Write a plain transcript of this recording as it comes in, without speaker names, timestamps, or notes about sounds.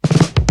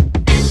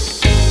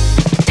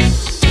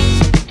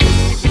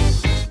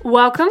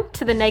Welcome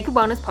to the Naked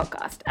Wellness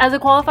Podcast. As a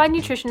qualified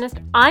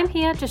nutritionist, I'm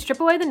here to strip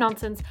away the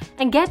nonsense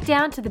and get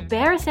down to the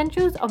bare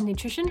essentials of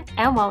nutrition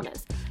and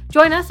wellness.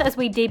 Join us as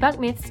we debunk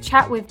myths,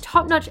 chat with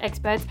top-notch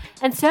experts,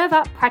 and serve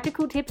up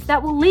practical tips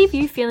that will leave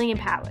you feeling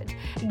empowered.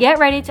 Get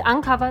ready to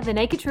uncover the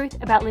naked truth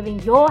about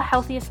living your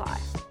healthiest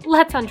life.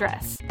 Let's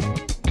undress.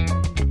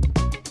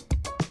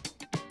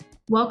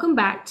 Welcome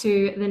back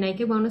to the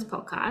Naked Wellness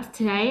Podcast.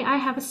 Today I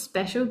have a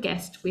special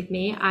guest with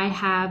me. I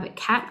have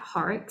Kat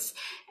Horrocks,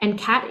 and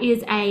Kat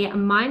is a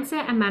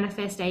mindset and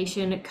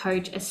manifestation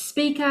coach, a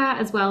speaker,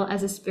 as well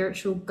as a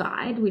spiritual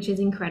guide, which is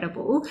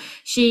incredible.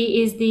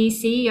 She is the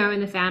CEO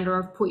and the founder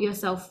of Put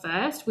Yourself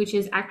First, which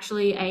is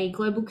actually a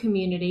global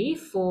community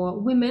for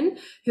women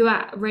who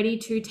are ready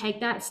to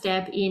take that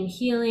step in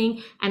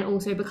healing and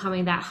also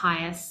becoming that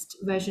highest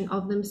version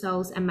of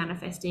themselves and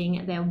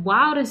manifesting their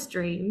wildest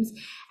dreams.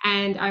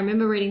 And I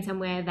remember reading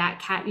somewhere that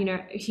Kat,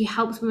 she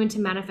helps women to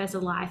manifest a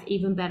life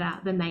even better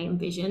than they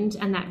envisioned.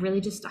 And that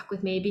really just stuck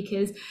with me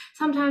because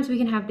sometimes we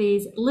can have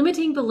these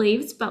limiting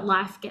beliefs, but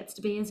life gets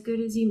to be as good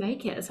as you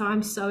make it. So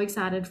I'm so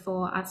excited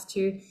for us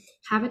to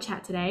have a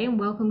chat today, and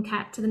welcome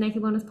Kat to the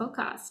Naked Wellness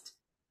Podcast.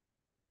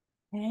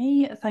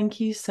 Hey, thank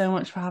you so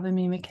much for having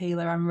me,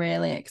 Michaela. I'm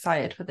really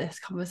excited for this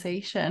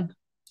conversation.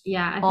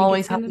 Yeah, I think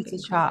Always it's going happy to to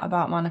be chat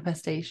about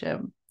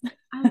manifestation.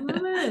 I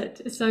love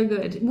it. It's so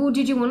good. Well,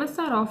 did you want to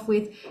start off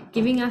with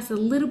giving us a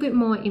little bit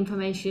more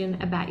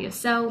information about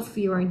yourself,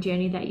 your own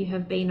journey that you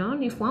have been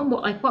on, if one,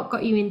 what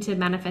got you into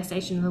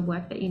manifestation and the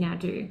work that you now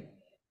do?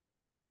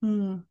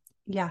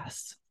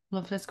 Yes,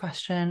 love this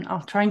question.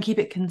 I'll try and keep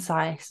it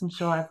concise. I'm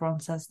sure everyone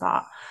says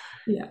that.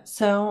 Yeah.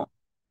 So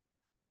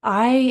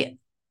I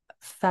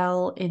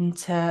fell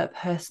into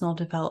personal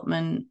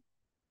development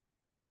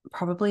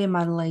probably in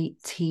my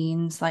late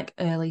teens, like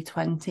early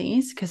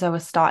 20s, because I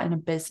was starting a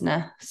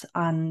business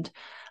and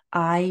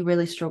I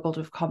really struggled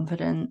with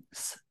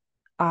confidence.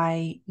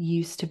 I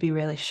used to be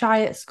really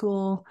shy at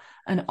school,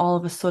 and all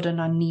of a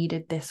sudden I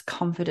needed this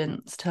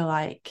confidence to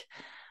like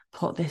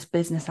put this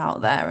business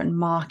out there and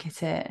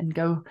market it and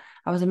go.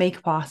 I was a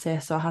makeup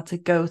artist, so I had to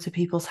go to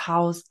people's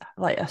house,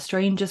 like a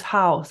stranger's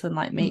house, and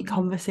like make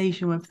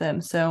conversation with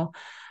them. So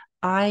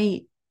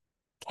I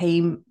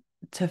came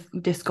to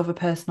discover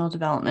personal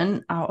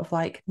development out of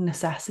like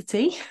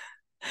necessity.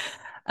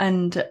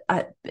 And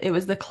it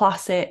was the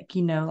classic,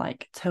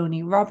 like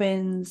Tony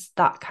Robbins,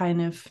 that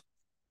kind of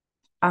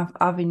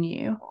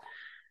avenue.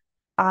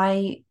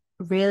 I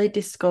really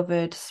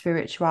discovered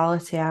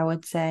spirituality, I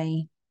would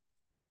say,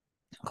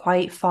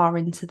 quite far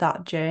into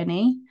that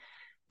journey,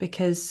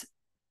 because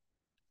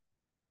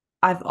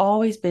I've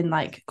always been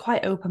like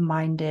quite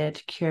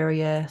open-minded,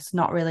 curious,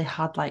 not really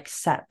had like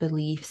set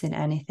beliefs in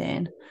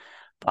anything.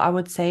 But I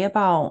would say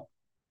about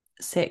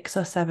 6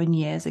 or 7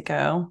 years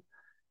ago,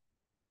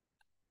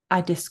 I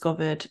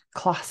discovered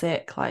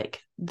classic, like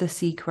The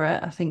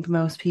Secret. I think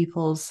most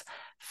people's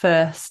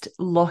first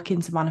look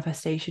into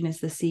manifestation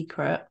is The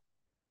Secret.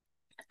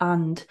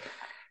 And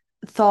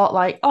thought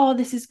like, oh,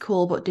 this is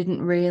cool, but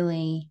didn't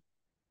really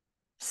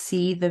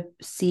see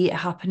it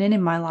happening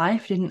in my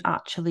life, didn't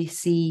actually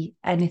see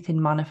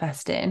anything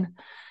manifesting.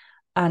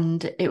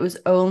 And it was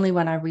only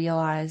when I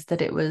realized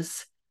that it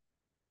was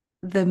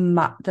the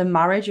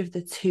marriage of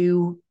the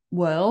two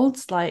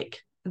worlds,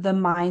 like the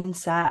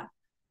mindset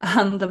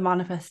and the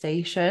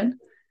manifestation.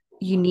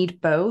 You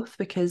need both,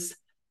 because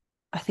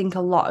I think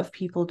a lot of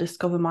people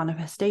discover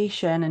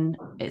manifestation and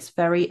it's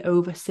very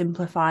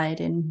oversimplified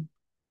in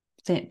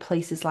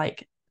places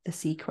like The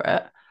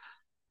Secret.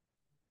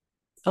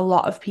 A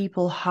lot of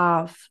people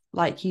have,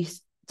 like you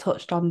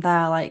touched on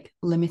there, like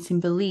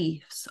limiting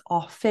beliefs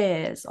or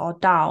fears or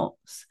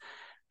doubts.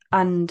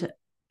 And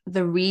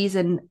the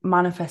reason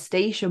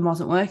manifestation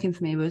wasn't working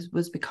for me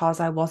was because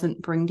I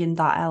wasn't bringing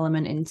that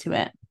element into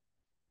it.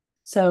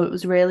 So it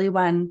was really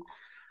when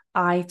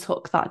I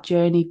took that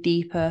journey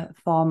deeper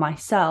for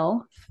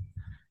myself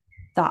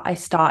that I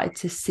started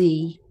to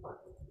see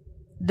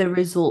the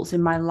results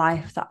in my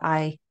life that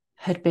I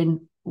had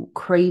been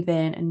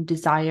craving and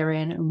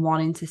desiring and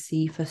wanting to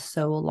see for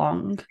so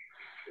long.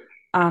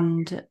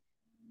 And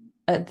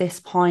at this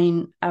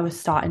point, I was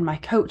starting my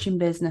coaching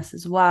business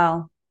as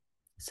well.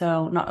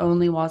 So not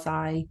only was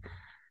I,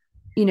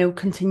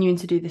 continuing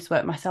to do this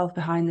work myself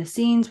behind the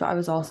scenes, but I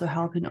was also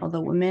helping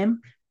other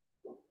women.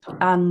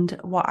 And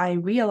what I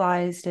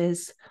realized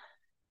is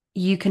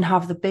you can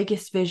have the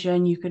biggest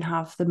vision, you can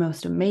have the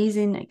most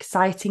amazing,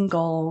 exciting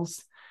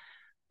goals,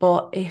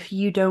 but if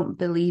you don't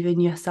believe in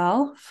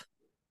yourself,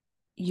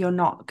 you're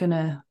not going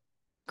to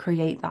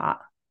create that.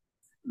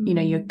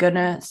 You're going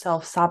to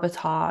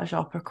self-sabotage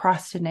or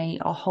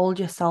procrastinate or hold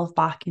yourself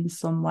back in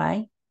some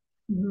way.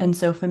 And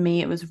so for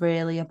me, it was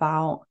really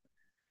about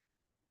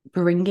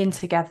bringing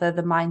together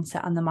the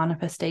mindset and the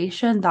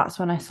manifestation. That's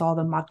when I saw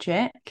the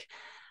magic.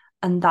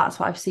 And that's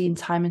what I've seen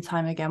time and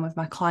time again with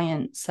my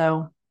clients.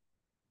 So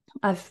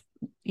I've,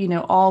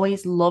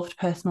 always loved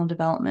personal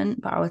development,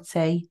 but I would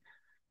say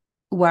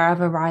where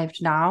I've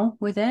arrived now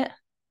with it,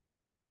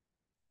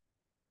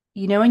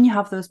 when you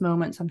have those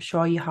moments, I'm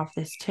sure you have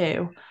this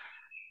too,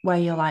 where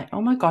you're like,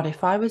 oh my God,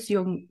 if I was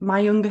my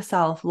younger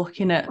self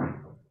looking at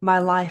my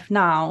life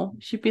now,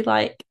 she'd be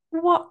like,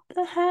 what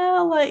the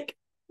hell? Like,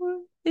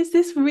 is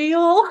this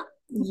real?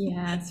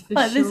 Yes, for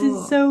Like, this is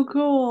sure. so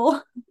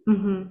cool.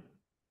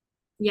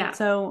 Yeah.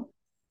 So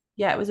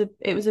yeah,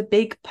 it was a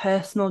big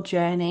personal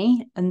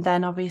journey. And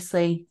then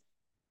obviously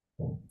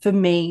for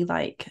me,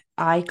 like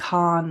I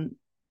can't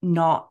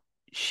not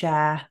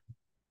share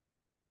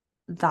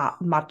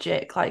that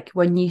magic. Like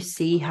when you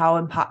see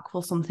how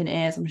impactful something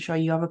is, I'm sure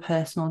you have a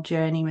personal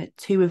journey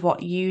with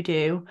what you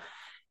do.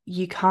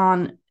 You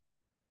can't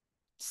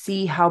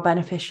see how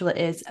beneficial it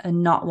is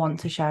and not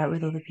want to share it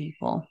with other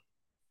people.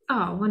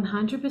 Oh,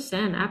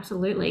 100%.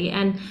 Absolutely.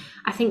 And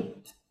I think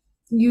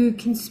you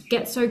can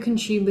get so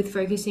consumed with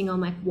focusing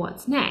on like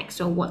what's next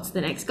or what's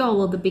the next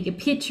goal or the bigger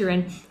picture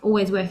and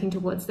always working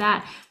towards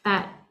that,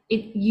 that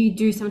you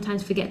do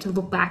sometimes forget to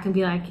look back and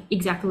be like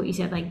exactly what you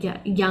said, like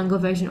a younger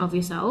version of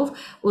yourself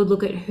would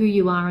look at who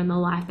you are and the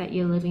life that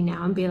you're living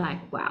now and be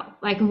like, wow,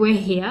 like we're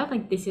here,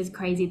 like this is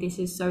crazy, this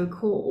is so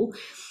cool.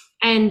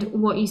 And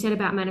what you said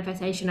about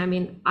manifestation, I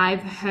mean,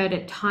 I've heard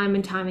it time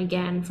and time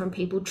again from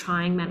people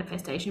trying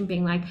manifestation,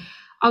 being like,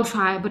 I'll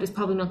try it, but it's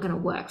probably not going to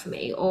work for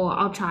me. Or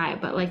I'll try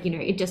it, but like,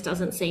 it just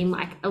doesn't seem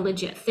like a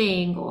legit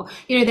thing. Or,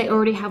 they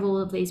already have all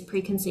of these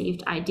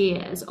preconceived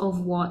ideas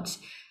of what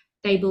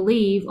they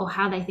believe or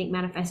how they think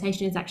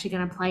manifestation is actually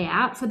going to play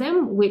out for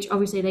them, which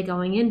obviously they're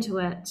going into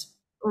it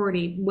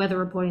already weather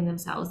reporting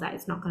themselves that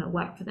it's not going to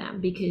work for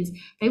them because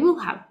they will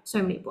have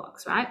so many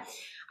blocks, right?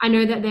 I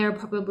know that there are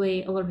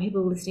probably a lot of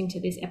people listening to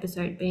this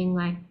episode being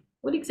like,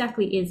 what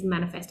exactly is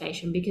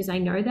manifestation? Because I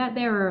know that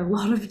there are a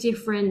lot of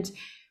different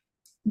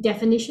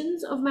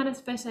definitions of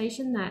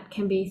manifestation that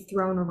can be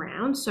thrown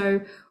around.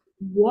 So,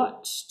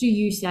 what do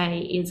you say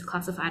is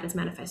classified as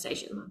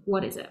manifestation?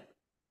 What is it?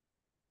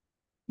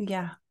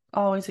 Yeah,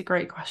 always a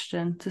great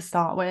question to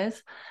start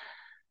with.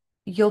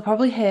 You'll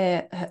probably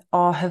hear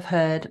or have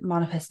heard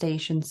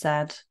manifestation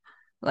said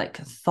like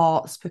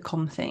thoughts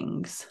become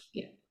things.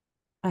 Yeah.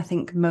 I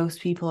think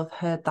most people have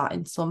heard that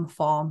in some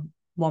form,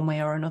 one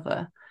way or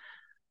another.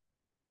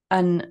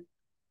 And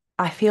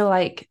I feel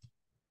like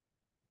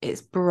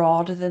it's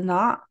broader than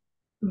that.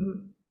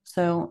 Mm-hmm.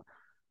 So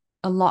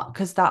a lot,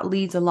 because that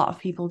leads a lot of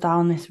people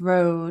down this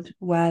road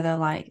where they're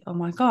like, oh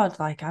my God,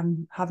 like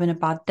I'm having a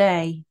bad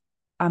day.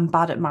 I'm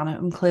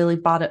clearly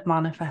bad at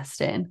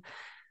manifesting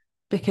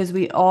because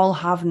we all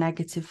have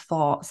negative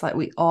thoughts. Like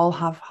we all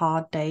have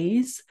hard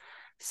days.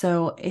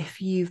 So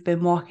if you've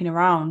been walking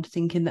around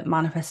thinking that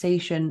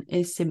manifestation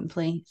is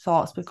simply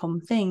thoughts become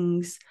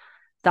things,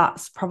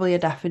 that's probably a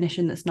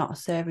definition that's not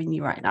serving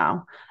you right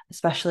now,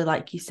 especially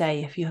like you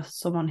say, if you're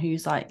someone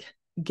who's like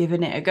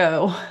giving it a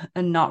go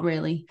and not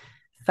really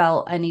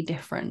felt any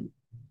different.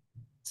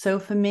 So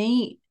for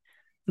me,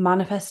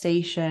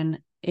 manifestation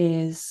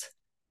is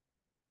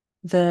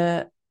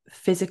the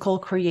physical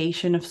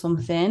creation of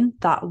something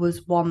that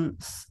was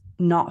once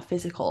not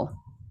physical.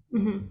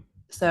 Mm-hmm.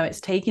 So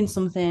it's taking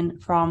something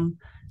from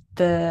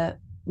the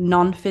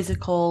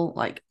non-physical,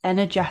 like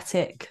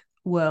energetic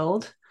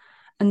world.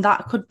 And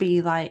that could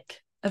be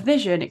like a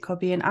vision, it could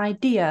be an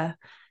idea,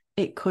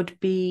 it could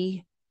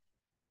be,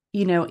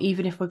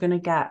 even if we're going to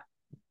get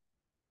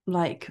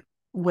like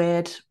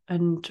weird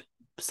and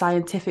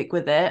scientific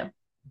with it,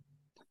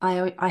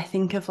 I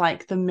think of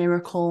like the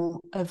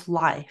miracle of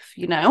life,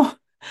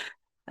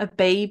 a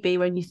baby,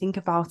 when you think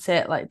about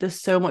it, like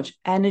there's so much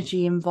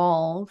energy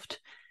involved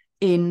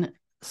in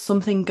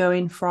something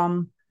going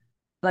from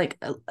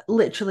like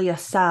literally a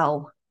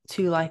cell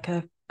to like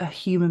a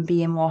human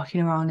being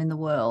walking around in the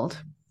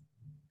world.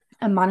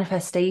 A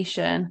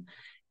manifestation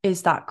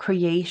is that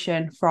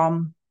creation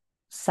from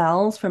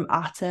cells, from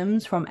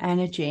atoms, from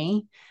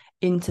energy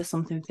into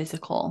something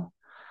physical.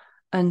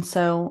 And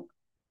so,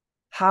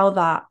 how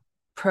that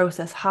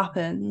process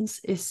happens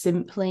is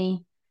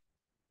simply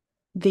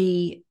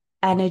the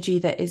energy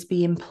that is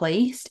being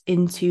placed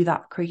into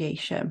that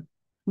creation,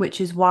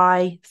 which is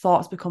why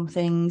thoughts become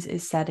things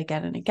is said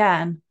again and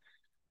again.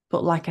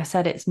 But like I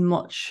said,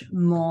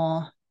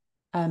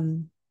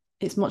 um,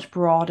 it's much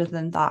broader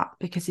than that,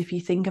 because if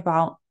you think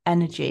about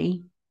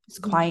energy, it's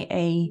quite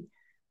a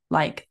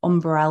like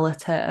umbrella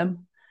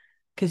term,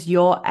 because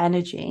your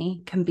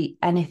energy can be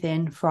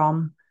anything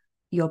from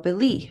your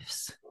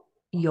beliefs,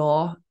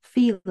 your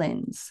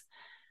feelings,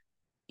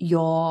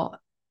 your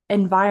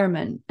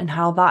environment and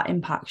how that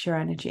impacts your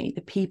energy,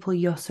 the people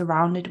you're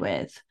surrounded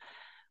with,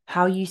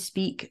 how you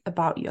speak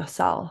about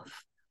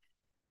yourself,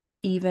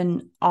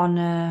 even on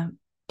a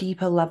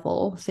deeper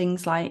level,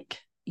 things like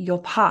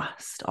your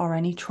past or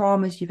any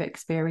traumas you've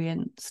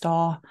experienced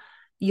or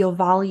your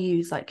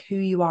values, like who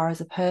you are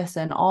as a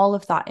person, all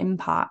of that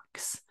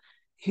impacts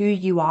who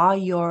you are,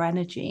 your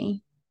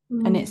energy.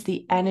 And Mm-hmm. it's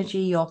the energy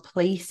you're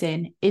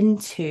placing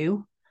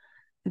into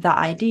that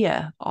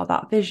idea or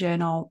that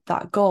vision or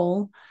that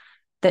goal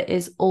that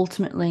is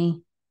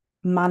ultimately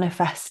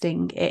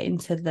manifesting it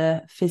into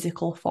the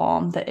physical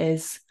form that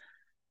is,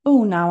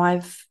 oh, now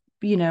I've,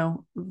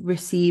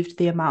 received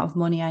the amount of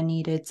money I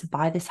needed to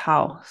buy this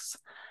house,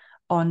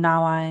 or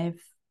now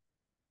I've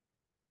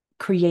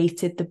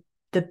created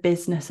the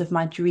business of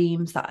my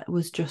dreams that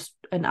was just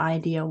an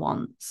idea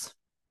once.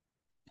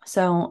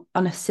 So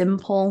on a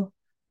simple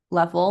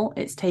level,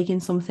 it's taking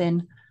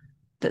something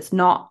that's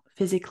not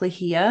physically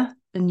here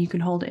and you can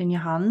hold it in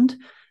your hand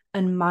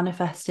and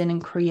manifesting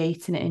and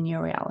creating it in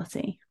your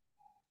reality.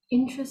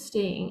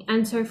 Interesting.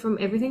 And so, from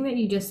everything that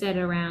you just said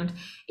around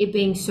it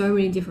being so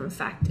many different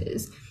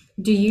factors,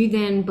 do you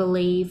then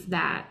believe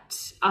that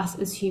us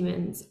as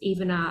humans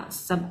even are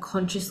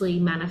subconsciously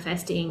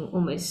manifesting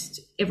almost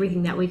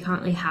everything that we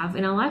currently have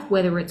in our life,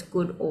 whether it's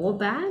good or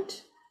bad?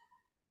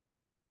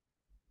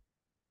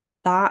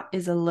 That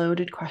is a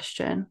loaded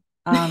question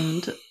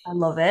and I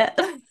love it.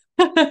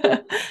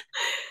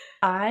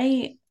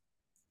 I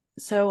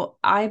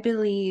I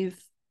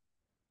believe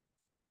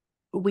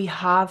we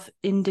have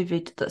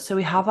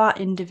our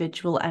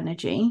individual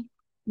energy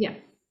Yeah.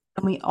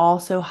 and we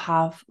also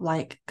have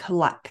like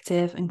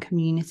collective and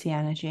community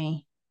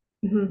energy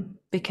Hmm.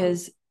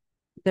 because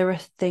there are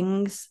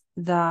things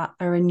that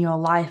are in your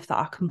life that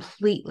are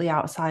completely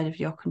outside of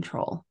your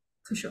control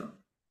For sure.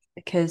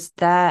 because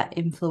they're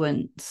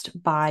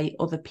influenced by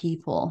other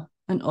people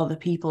and other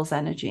people's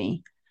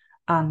energy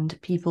and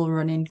people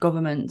running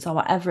governments or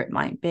whatever it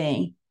might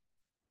be.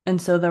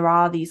 And so there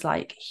are these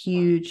like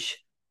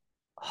huge,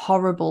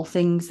 horrible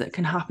things that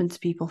can happen to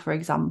people, for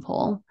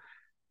example,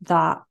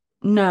 that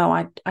no,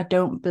 I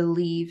don't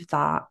believe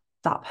that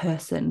that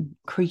person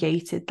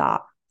created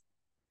that.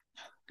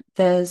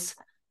 There's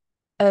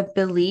a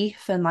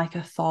belief and like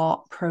a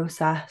thought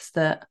process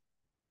that,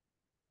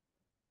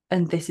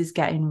 and this is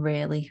getting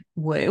really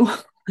woo,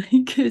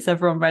 like, is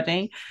everyone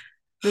ready?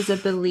 There's a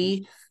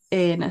belief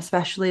in,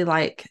 especially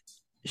like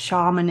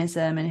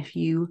shamanism, and if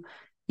you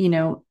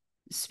know,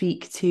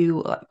 speak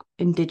to like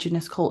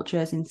indigenous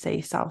cultures in,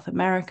 say, South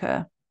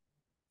America,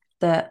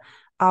 that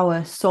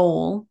our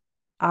soul,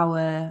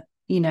 our,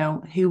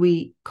 who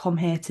we come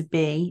here to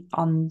be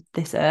on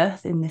this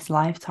earth in this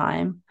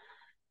lifetime,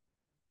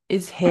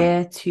 is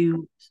here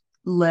to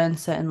learn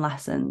certain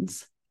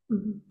lessons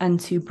Hmm. and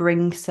to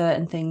bring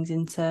certain things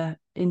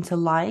into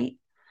light.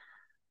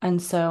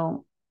 And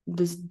so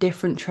there's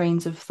different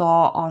trains of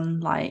thought on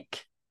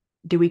like,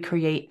 do we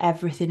create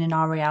everything in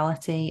our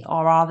reality,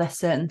 or are there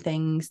certain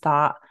things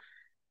that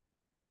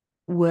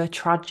were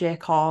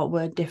tragic or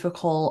were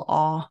difficult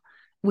or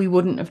we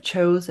wouldn't have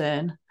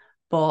chosen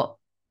but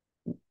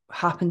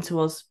happened to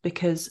us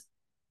because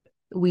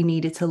we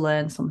needed to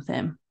learn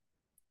something?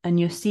 And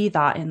you see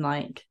that in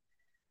like,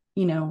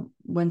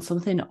 when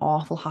something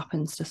awful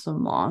happens to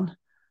someone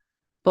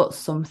but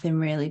something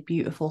really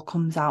beautiful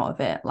comes out of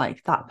it,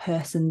 like that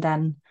person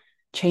then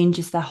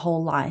changes their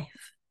whole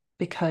life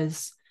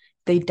because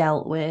they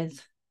dealt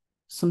with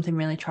something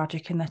really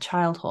tragic in their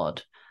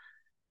childhood.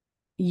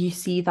 You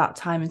see that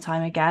time and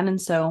time again.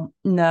 And so,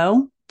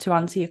 no, to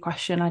answer your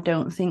question, I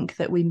don't think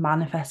that we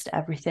manifest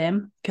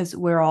everything because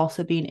we're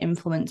also being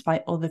influenced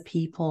by other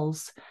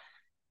people's,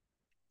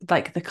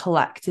 like the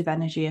collective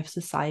energy of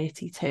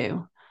society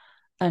too.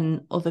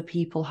 And other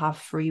people have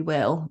free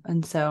will.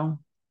 And so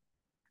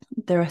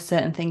there are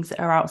certain things that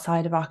are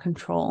outside of our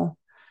control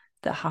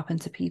that happen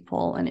to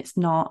people. And it's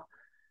not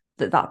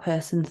that that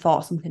person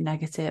thought something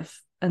negative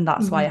and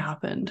that's why it Hmm.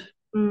 happened.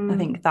 I Mm.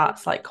 think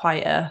that's like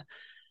quite a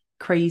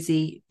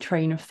crazy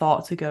train of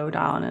thought to go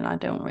down. And I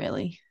don't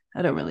really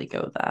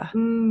go there.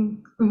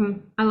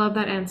 I love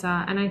that answer.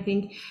 And I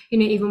think,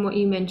 even what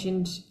you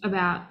mentioned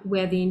about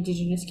where the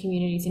Indigenous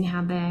communities and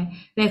how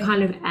their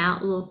kind of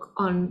outlook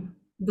on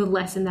the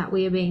lesson that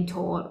we are being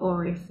taught,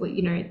 or if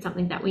it's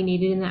something that we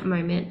needed in that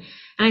moment.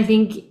 And I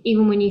think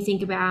even when you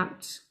think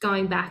about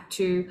going back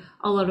to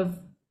a lot of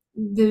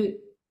the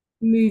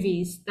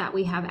movies that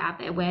we have out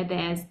there where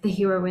there's the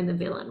hero and the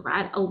villain,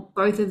 right?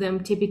 Both of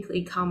them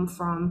typically come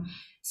from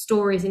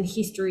stories and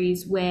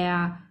histories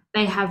where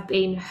they have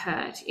been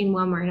hurt in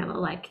one way or another.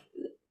 Like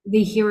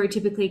the hero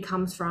typically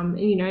comes from,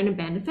 an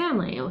abandoned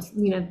family or,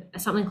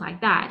 something like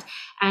that.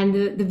 And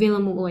the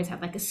villain will always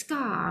have like a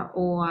scar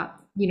or,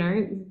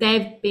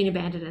 they've been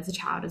abandoned as a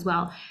child as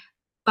well.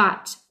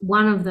 But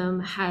one of them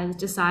has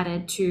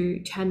decided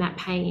to turn that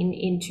pain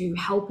into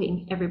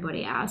helping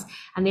everybody else.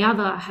 And the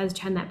other has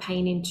turned that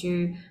pain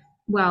into,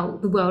 well,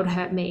 the world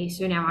hurt me,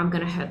 so now I'm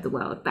going to hurt the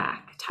world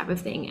back type of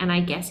thing. And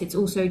I guess it's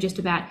also just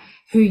about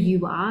who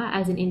you are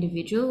as an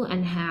individual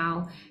and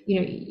how,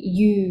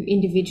 you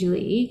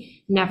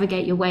individually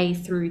navigate your way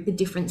through the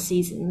different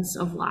seasons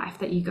of life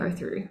that you go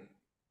through.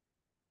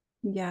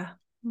 Yeah,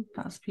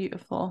 that's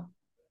beautiful.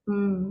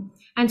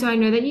 And so I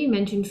know that you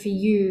mentioned for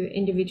you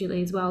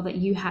individually as well that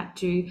you had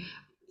to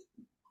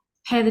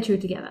pair the two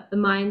together, the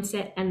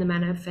mindset and the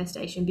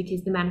manifestation,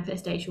 because the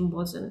manifestation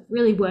wasn't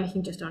really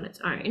working just on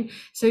its own.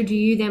 So, do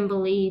you then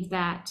believe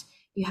that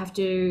you have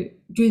to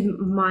do the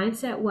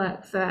mindset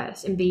work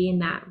first and be in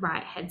that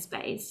right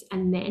headspace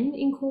and then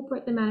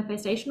incorporate the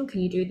manifestation, or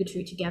can you do the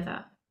two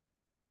together?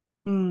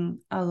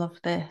 I love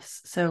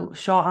this. So,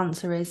 short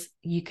answer is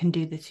you can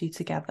do the two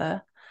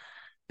together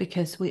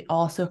because we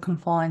also can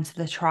fall into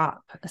the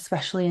trap,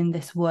 especially in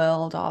this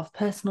world of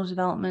personal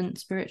development,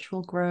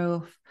 spiritual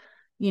growth,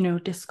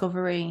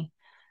 discovery.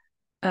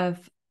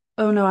 of,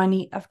 oh no,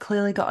 I've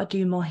clearly got to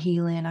do more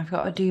healing. I've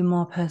got to do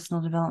more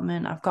personal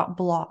development. I've got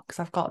blocks.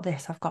 I've got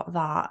this. I've got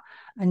that.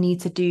 I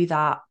need to do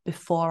that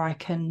before I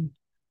can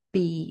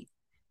be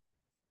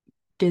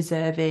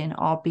deserving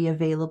or be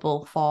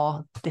available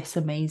for this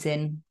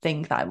amazing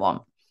thing that I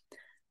want.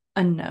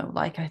 And no,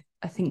 like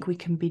I think we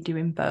can be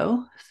doing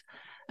both.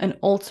 And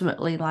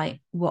ultimately,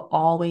 like we're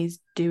always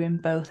doing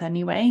both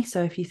anyway.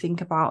 So if you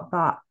think about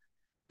that,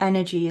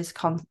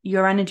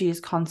 your energy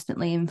is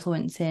constantly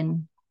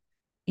influencing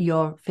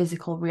your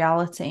physical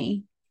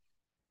reality.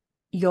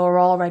 You're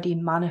already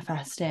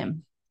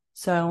manifesting.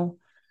 So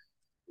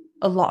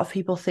a lot of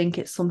people think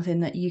it's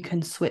something that you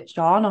can switch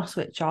on or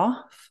switch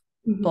off,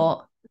 Mm-hmm.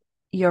 but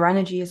your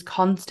energy is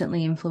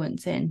constantly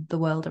influencing the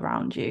world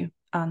around you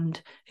and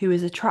who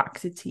is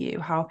attracted to you,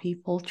 how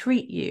people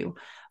treat you,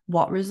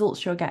 what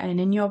results you're getting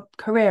in your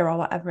career or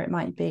whatever it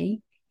might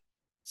be.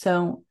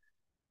 So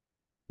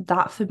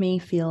that for me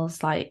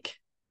feels like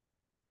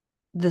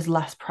there's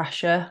less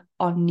pressure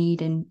on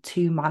needing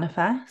to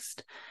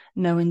manifest,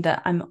 knowing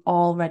that I'm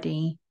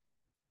already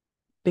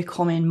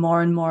becoming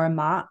more and more a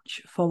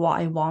match for what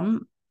I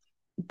want.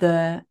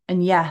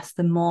 And yes,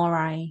 the more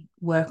I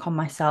work on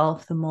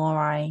myself, the more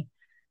I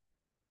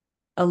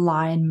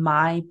align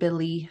my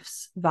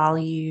beliefs,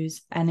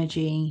 values,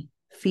 energy,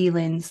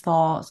 feelings,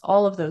 thoughts,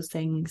 all of those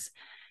things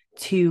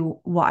to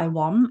what I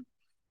want,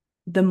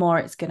 the more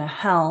it's going to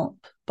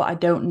help. But I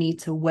don't need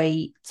to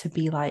wait to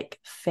be like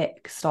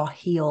fixed or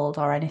healed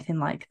or anything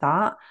like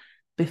that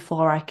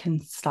before I can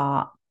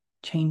start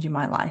changing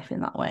my life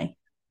in that way.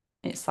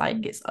 It's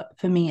like, it's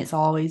for me, it's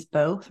always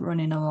both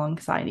running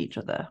alongside each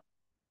other.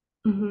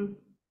 Mm-hmm.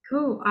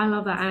 Cool. I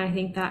love that. And I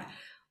think that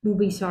will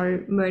be so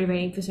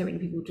motivating for so many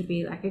people to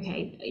be like,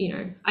 okay,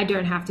 I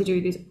don't have to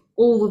do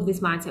all of this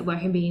mindset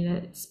work and be in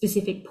a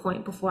specific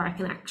point before I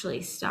can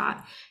actually start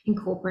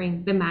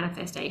incorporating the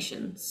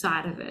manifestation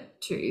side of it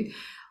too.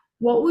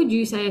 What would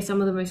you say are some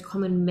of the most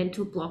common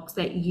mental blocks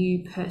that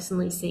you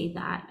personally see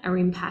that are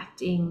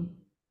impacting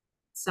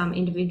some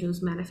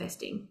individuals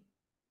manifesting?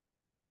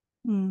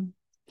 Mm.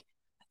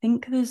 I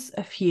think there's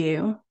a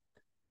few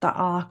that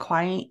are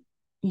quite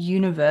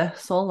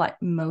universal,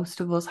 like most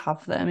of us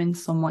have them in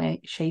some way,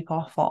 shape,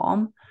 or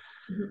form.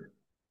 Mhm.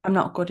 I'm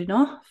not good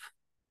enough.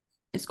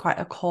 It's quite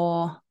a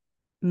core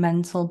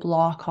mental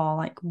block or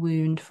like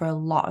wound for a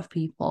lot of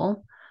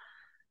people.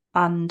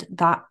 And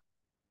that,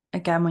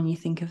 again, when you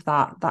think of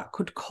that, that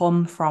could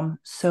come from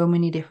so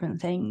many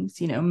different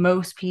things.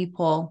 Most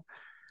people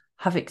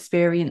have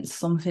experienced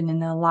something in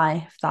their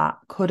life that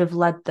could have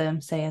led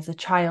them, say, as a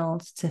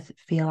child, to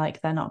feel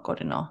like they're not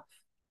good enough.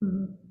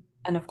 Mhm.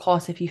 And of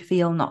course, if you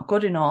feel not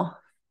good enough,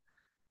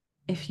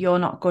 if you're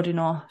not good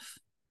enough,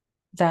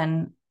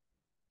 then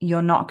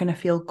you're not going to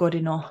feel good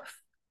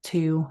enough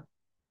to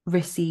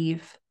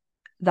receive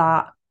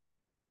that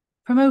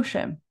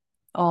promotion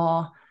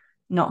or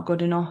not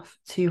good enough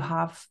to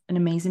have an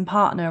amazing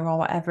partner or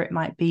whatever it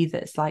might be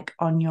that's like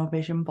on your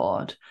vision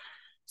board.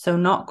 So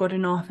not good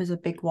enough is a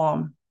big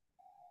one.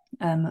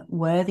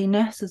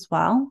 Worthiness as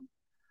well.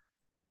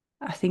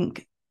 I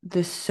think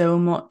there's so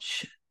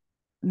much,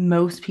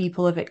 most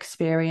people have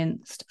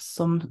experienced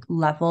some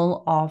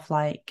level of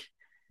like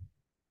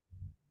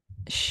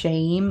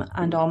shame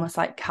and almost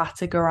like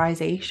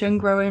categorization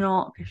growing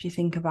up. If you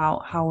think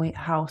about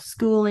how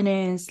schooling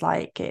is,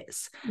 like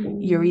it's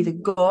you're either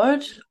Mhm.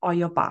 good or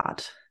you're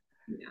bad.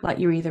 Yeah. Like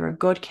you're either a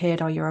good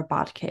kid or you're a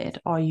bad kid,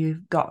 or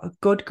you've got a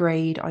good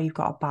grade or you've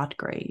got a bad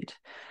grade.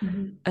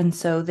 Mhm. And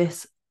so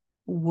this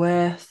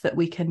worth that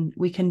we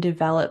can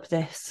develop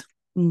this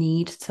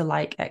need to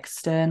like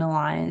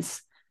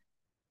externalize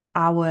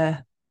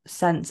our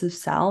sense of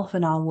self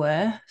and our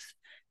worth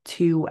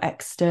to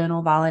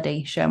external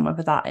validation,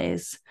 whether that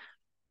is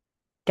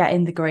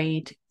getting the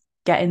grade,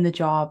 getting the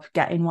job,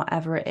 getting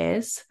whatever it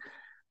is.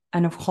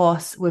 And of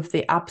course, with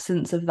the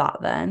absence of that,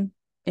 then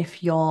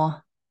if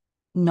you're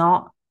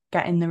not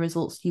getting the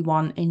results you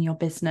want in your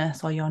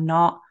business, or you're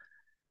not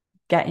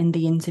getting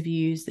the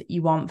interviews that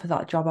you want for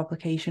that job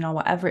application or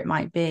whatever it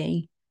might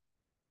be,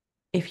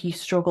 if you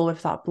struggle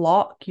with that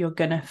block, you're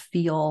going to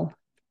feel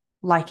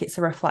like it's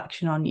a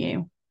reflection on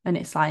you. And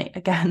it's like,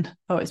 again,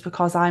 oh, it's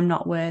because I'm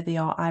not worthy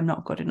or I'm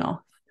not good enough.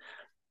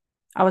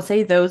 I would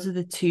say those are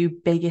the two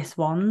biggest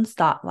ones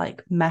that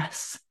like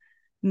mess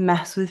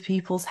with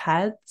people's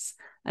heads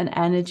and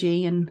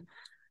energy and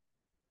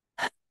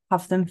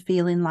have them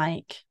feeling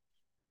like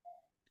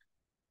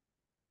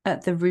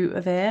at the root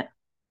of it,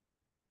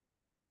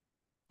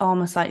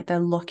 almost like they're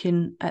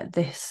looking at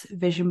this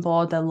vision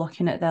board, they're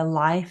looking at their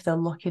life, they're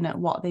looking at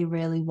what they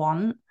really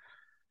want.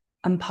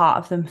 And part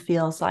of them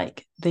feels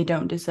like they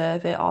don't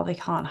deserve it or they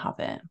can't have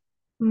it.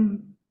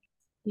 Mm.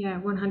 Yeah,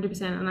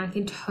 100%. And I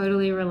can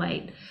totally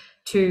relate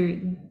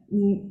to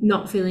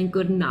not feeling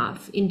good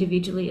enough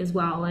individually as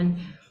well. And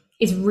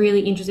it's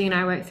really interesting. And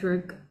I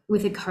work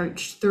with a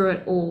coach through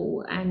it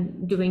all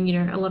and doing,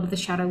 a lot of the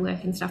shadow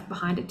work and stuff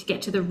behind it to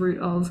get to the root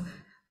of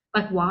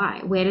like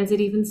why, where does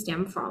it even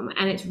stem from?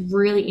 And it's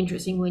really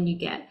interesting when you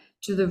get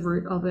to the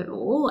root of it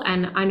all.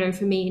 And I know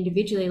for me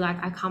individually,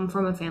 like I come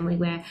from a family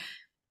where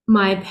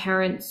my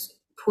parents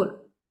put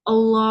a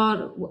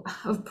lot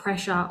of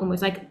pressure,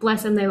 almost like,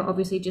 bless them, they were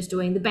obviously just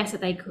doing the best that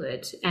they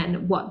could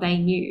and what they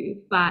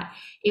knew, but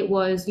it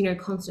was,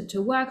 constant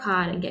to work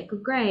hard and get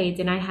good grades.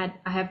 And I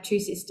have two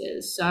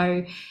sisters,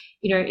 so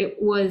it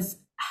was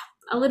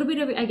a little bit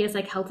of, I guess,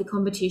 like healthy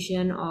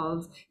competition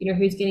of,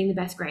 who's getting the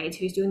best grades,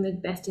 who's doing the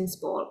best in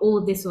sport, all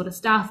of this sort of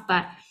stuff.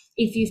 But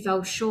if you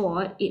fell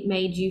short, it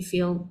made you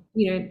feel,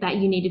 that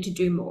you needed to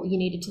do more. You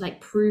needed to like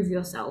prove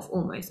yourself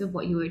almost of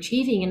what you were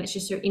achieving. And it's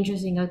just so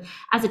interesting.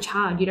 As a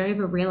child, you don't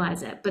ever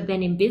realize it. But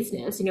then in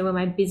business, when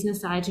my business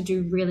started to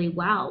do really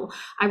well,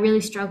 I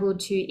really struggled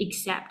to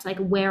accept like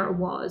where it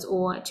was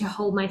or to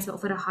hold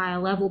myself at a higher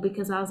level,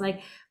 because I was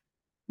like,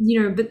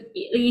 but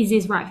is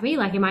this right for me?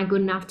 Like, am I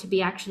good enough to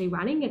be actually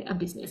running a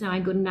business? Am I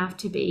good enough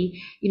to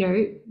be,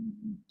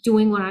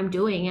 doing what I'm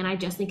doing? And I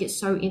just think it's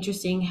so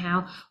interesting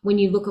how when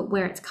you look at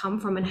where it's come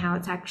from and how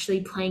it's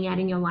actually playing out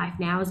in your life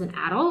now as an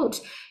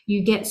adult,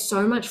 you get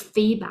so much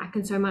feedback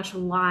and so much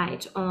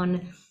light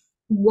on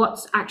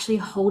what's actually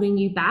holding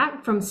you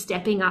back from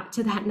stepping up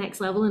to that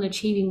next level and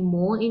achieving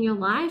more in your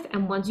life.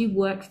 And once you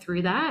work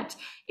through that,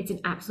 it's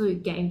an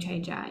absolute game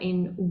changer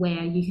in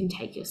where you can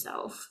take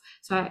yourself.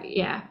 So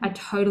yeah, I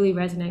totally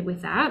resonate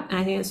with that. And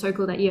I think it's so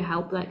cool that you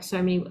help like so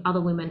many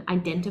other women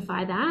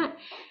identify that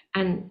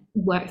and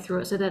work through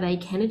it so that they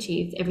can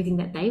achieve everything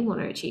that they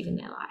want to achieve in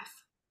their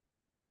life.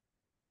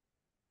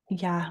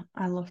 Yeah,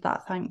 I love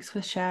that. Thanks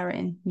for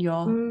sharing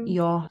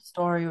your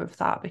story with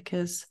that,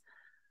 because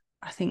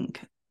I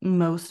think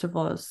most of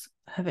us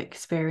have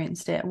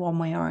experienced it one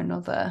way or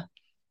another.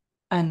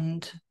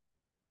 And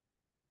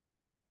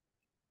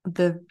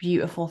the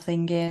beautiful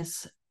thing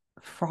is,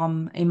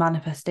 from a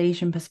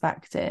manifestation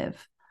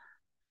perspective,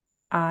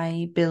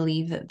 I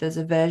believe that there's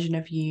a version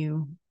of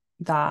you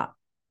that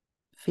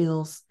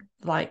feels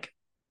like,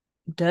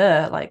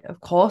 duh, like, of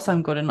course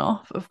I'm good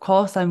enough. Of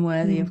course I'm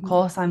worthy. Of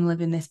course I'm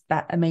living this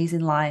amazing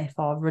life,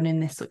 or running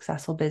this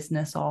successful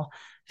business, or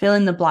fill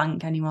in the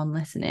blank, anyone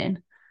listening.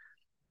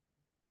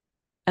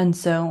 And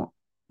so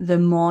the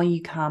more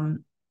you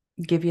can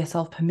give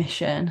yourself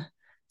permission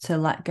to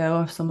let go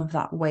of some of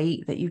that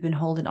weight that you've been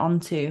holding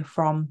on to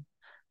from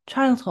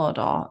childhood,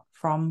 or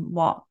from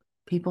what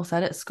people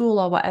said at school,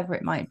 or whatever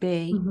it might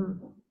be,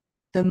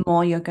 the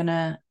more you're going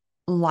to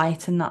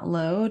lighten that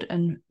load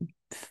and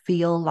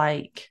feel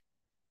like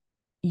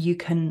you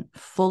can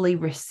fully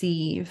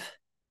receive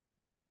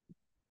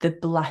the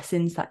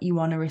blessings that you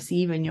want to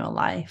receive in your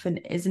life. And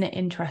isn't it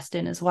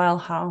interesting as well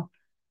how,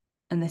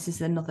 and this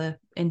is another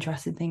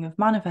interesting thing of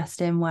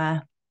manifesting,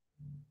 where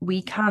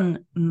we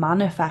can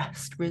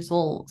manifest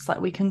results,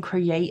 like we can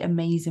create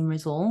amazing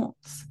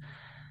results.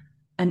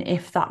 And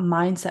if that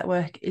mindset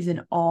work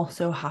isn't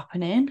also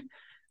happening,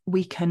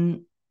 we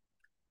can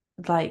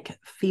like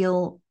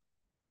feel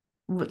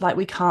like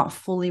we can't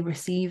fully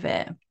receive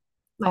it,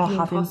 Like or an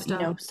having,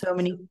 imposter. so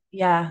many,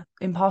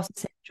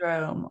 imposter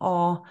syndrome,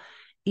 or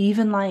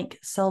even like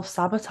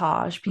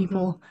self-sabotage.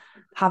 People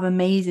have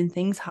amazing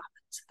things happen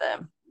to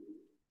them,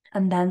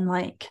 and then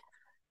like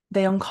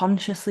they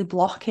unconsciously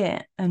block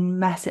it and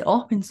mess it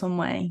up in some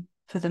way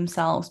for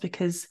themselves,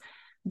 because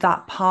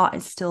that part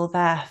is still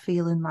there,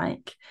 feeling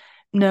like,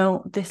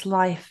 no, this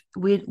life,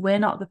 we're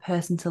not the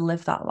person to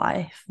live that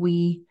life.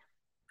 We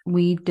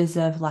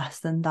deserve less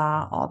than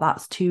that, or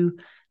that's too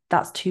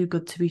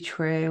good to be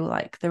true.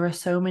 Like, there are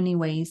so many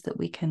ways that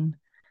we can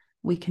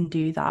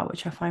do that,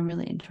 which I find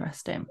really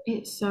interesting.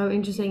 It's so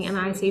interesting. And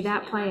I see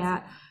that play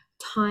out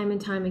time and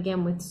time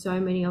again with so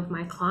many of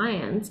my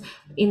clients,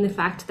 in the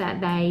fact that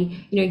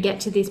they, get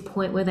to this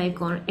point where they've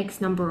gone X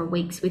number of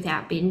weeks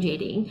without binge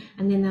eating.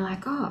 And then they're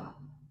like, oh,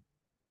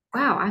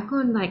 wow, I've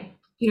gone like,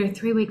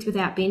 3 weeks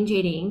without binge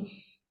eating.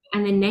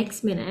 And the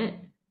next minute,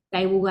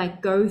 they will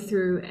like go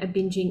through a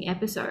binging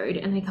episode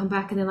and they come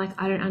back and they're like,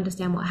 I don't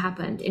understand what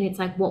happened. And it's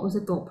like, what was the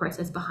thought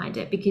process behind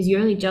it? Because you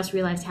only just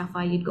realized how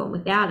far you'd gone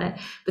without it.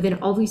 But then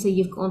obviously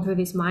you've gone through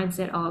this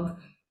mindset of,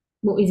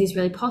 well, is this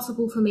really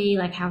possible for me?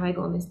 Like, how have I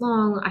gone this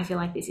long? I feel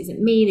like this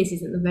isn't me. This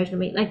isn't the version of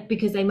me. Like,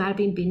 because they might have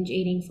been binge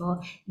eating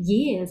for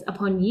years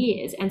upon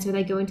years. And so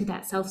they go into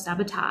that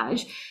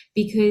self-sabotage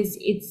because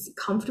it's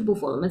comfortable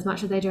for them. As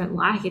much as they don't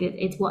like it,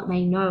 it's what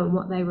they know and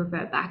what they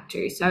revert back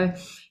to. So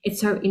it's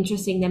so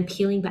interesting then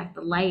peeling back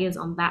the layers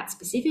on that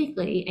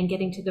specifically and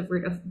getting to the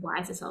root of, why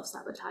is the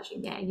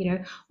self-sabotaging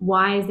there?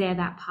 Why is there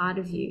that part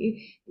of you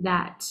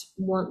that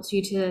wants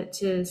you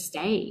to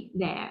stay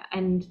there?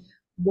 And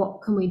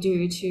what can we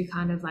do to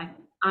kind of like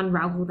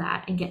unravel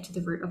that and get to the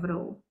root of it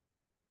all?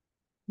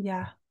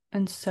 Yeah.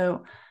 And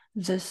so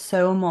there's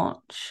so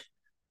much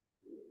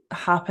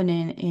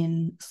happening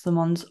in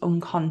someone's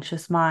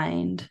unconscious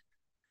mind.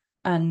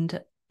 And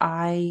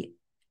I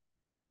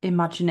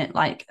imagine it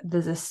like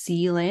there's a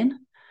ceiling,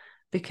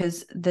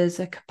 because there's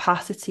a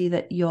capacity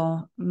that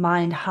your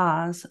mind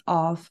has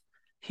of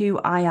who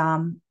I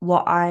am,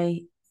 what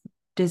I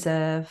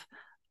deserve,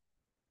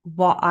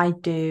 what I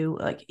do,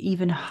 like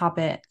even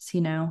habits,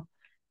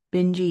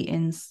 binge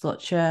eating's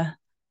such a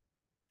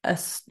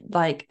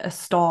like a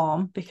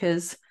storm,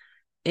 because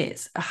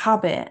it's a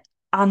habit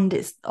and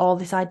it's all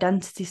this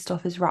identity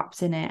stuff is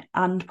wrapped in it,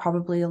 and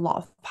probably a lot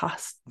of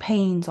past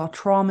pains or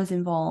traumas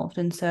involved.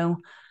 And so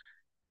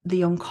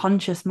the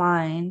unconscious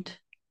mind,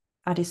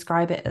 I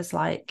describe it as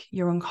like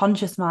your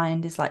unconscious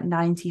mind is like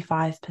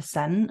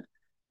 95%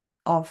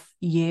 of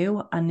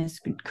you and is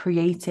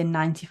creating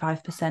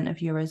 95%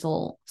 of your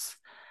results.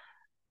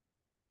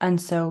 And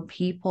so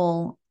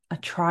people are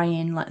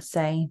trying, let's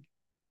say,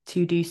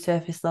 to do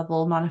surface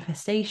level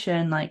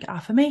manifestation like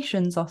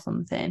affirmations or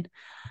something.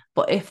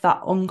 But if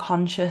that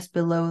unconscious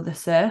below the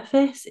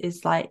surface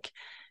is like,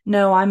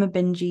 no, I'm a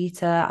binge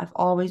eater, I've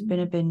always been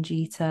a binge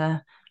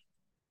eater,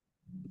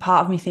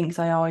 part of me thinks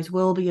I always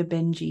will be a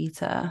binge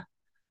eater,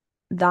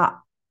 that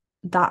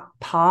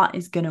part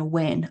is going to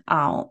win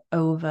out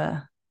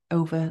over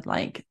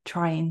like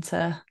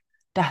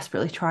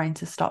desperately trying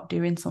to stop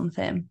doing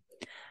something.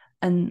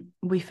 And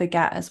we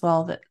forget as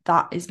well that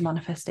that is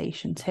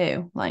manifestation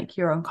too. Like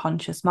your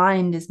unconscious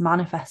mind is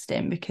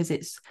manifesting because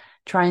it's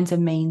trying to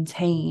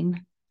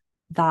maintain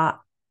that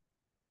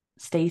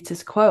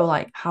status quo,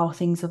 like how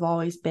things have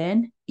always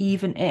been,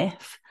 even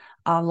if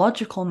our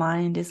logical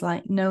mind is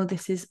like, no,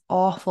 this is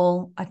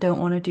awful, I don't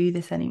want to do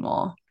this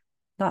anymore.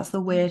 That's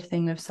the weird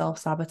thing of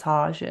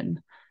self-sabotage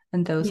and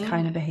those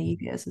kind Yeah. of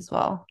behaviors as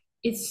well.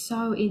 It's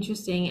so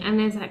interesting. And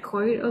there's that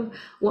quote of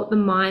what the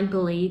mind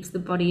believes the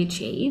body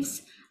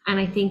achieves. And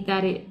I think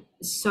that it's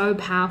so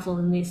powerful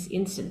in this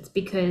instance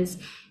because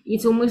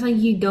it's almost like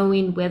you go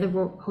in weather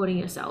reporting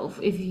yourself.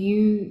 If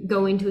you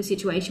go into a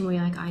situation where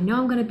you're like, I know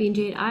I'm going to binge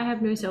it, I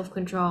have no self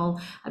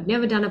control, I've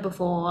never done it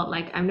before,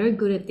 like I'm no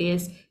good at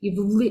this, you've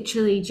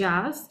literally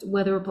just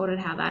weather reported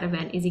how that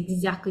event is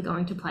exactly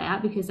going to play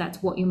out because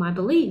that's what your mind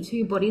believes. So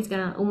your body's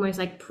going to almost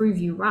like prove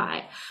you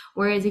right.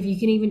 Whereas if you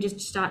can even just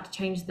start to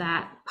change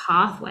that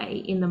pathway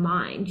in the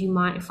mind, you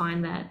might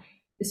find that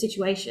the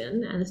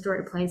situation and the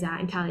story plays out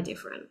entirely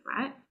different,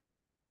 right?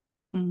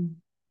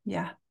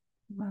 Yeah,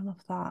 I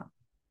love that.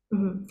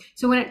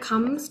 So when it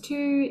comes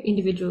to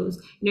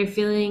individuals,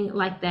 feeling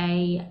like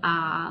they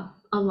are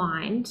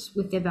aligned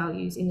with their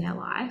values in their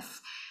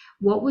life,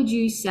 what would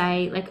you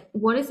say, like,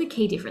 what is the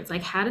key difference?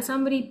 Like, how does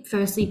somebody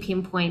firstly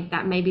pinpoint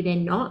that maybe they're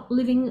not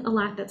living a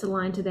life that's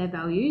aligned to their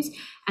values?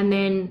 And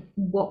then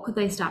what could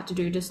they start to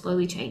do to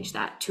slowly change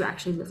that to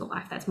actually live a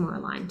life that's more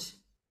aligned?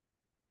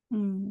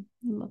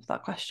 Love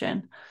that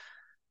question.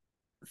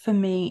 For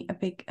me, a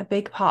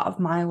big part of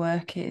my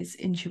work is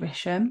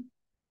intuition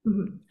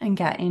Mm-hmm. and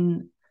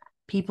getting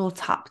people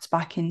tapped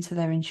back into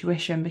their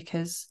intuition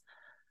because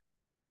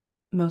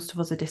most of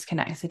us are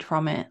disconnected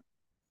from it.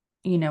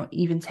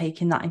 Even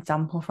taking that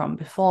example from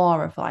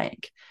before of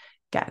like,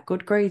 get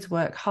good grades,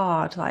 work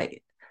hard,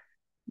 like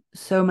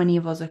so many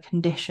of us are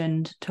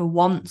conditioned to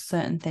want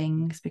certain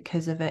things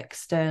because of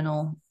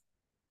external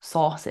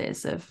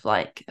sources of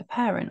like a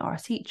parent or a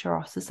teacher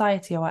or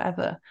society or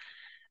whatever.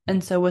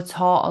 And so we're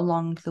taught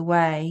along the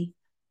way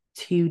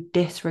to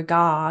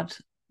disregard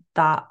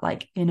that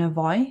like inner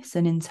voice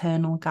and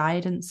internal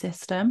guidance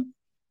system.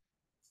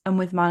 And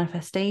with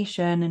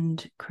manifestation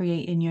and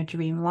creating your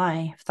dream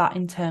life, that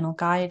internal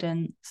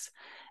guidance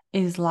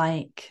is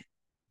like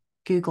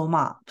Google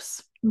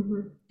Maps.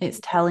 Mm-hmm. It's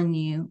telling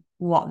you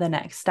what the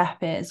next step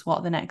is,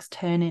 what the next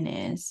turning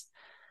is.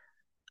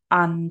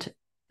 And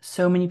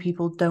so many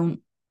people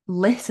don't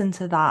listen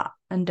to that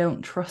and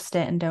don't trust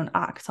it and don't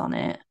act on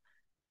it,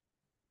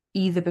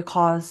 either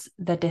because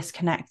they're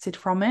disconnected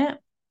from it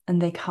and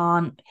they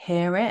can't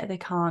hear it. They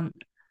can't,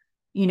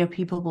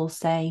 people will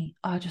say,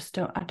 I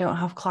don't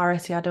have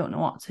clarity. I don't know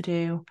what to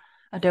do.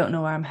 I don't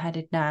know where I'm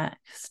headed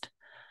next.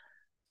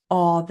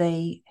 Or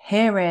they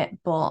hear it,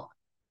 but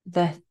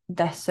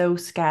they're so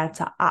scared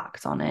to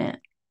act on it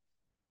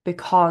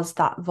because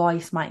that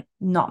voice might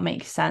not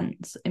make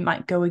sense. It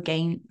might go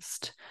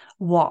against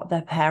what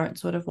their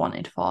parents would have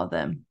wanted for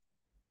them,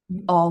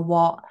 or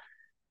what,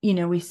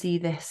 we see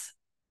this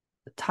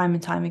time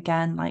and time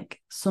again. Like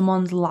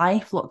someone's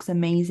life looks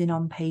amazing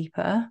on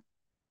paper,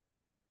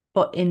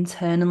 but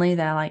internally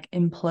they're like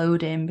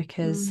imploding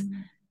because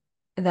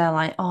Mm-hmm. they're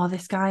like, oh,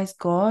 this guy's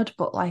good,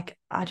 but like,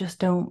 I just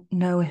don't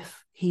know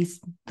if he's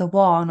the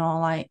one, or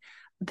like,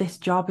 this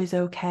job is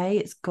okay,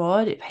 it's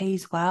good, it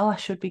pays well, I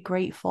should be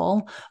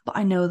grateful, but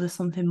I know there's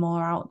something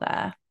more out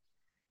there.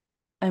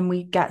 And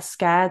we get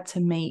scared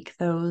to make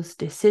those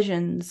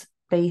decisions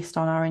based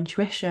on our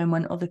intuition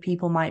when other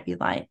people might be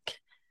like,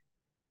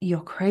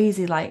 you're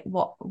crazy, like,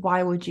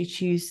 why would you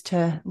choose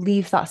to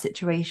leave that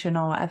situation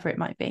or whatever it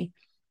might be?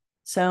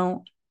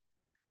 So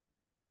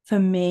for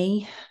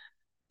me,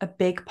 a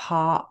big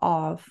part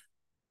of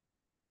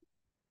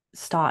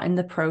starting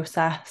the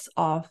process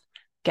of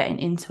getting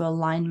into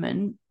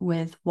alignment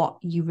with what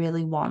you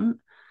really want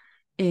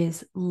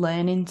is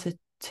learning to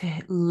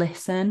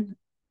listen,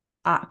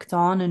 act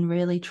on, and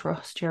really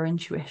trust your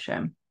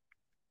intuition.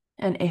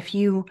 And if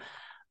you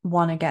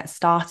want to get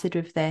started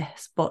with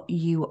this, but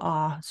you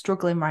are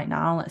struggling right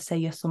now, let's say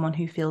you're someone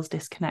who feels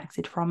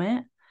disconnected from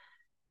it,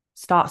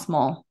 start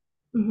small.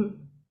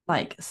 Mm-hmm.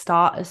 Like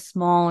start as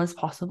small as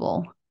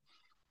possible.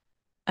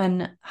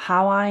 And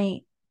how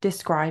I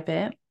describe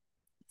it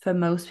for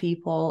most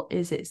people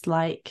is it's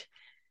like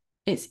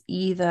it's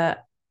either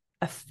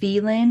a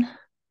feeling,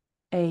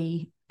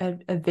 a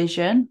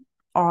vision,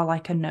 or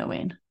like a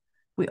knowing.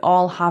 We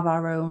all have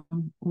our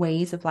own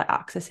ways of like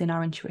accessing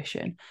our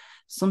intuition.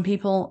 Some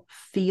people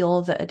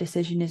feel that a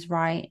decision is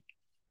right.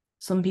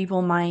 Some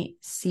people might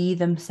see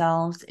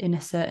themselves in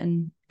a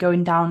certain,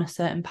 going down a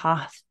certain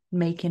path,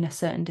 making a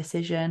certain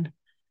decision,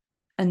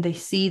 and they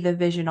see the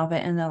vision of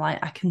it and they're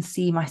like, I can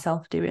see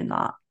myself doing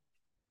that.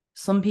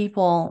 Some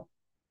people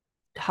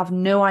have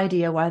no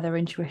idea where their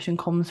intuition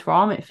comes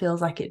from. It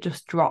feels like it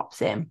just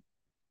drops in,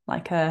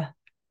 like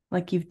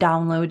like you've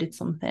downloaded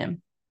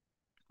something.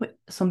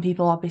 Some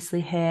people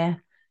obviously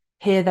hear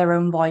their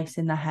own voice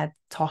in their head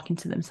talking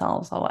to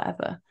themselves or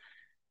whatever.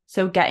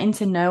 So getting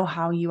to know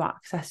how you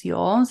access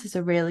yours is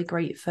a really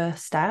great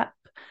first step.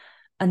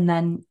 And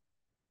then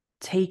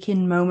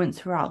taking moments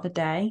throughout the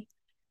day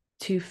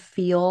to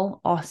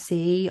feel or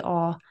see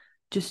or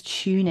just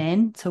tune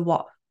in to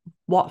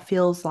what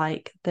feels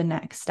like the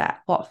next step,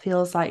 what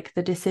feels like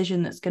the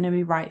decision that's going to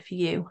be right for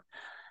you.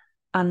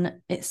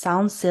 And it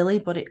sounds silly,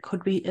 but it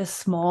could be as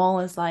small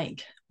as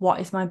like, what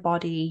does my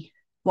body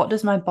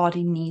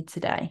need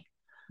today?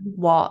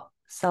 What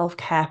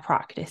self-care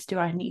practice do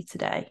I need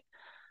today?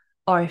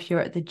 Or if you're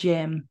at the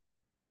gym,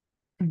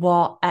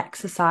 what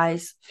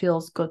exercise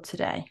feels good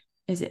today?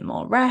 Is it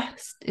more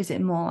rest? Is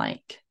it more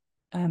like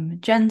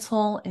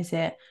gentle? Is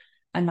it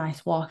a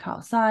nice walk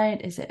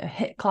outside? Is it a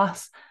HIIT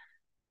class?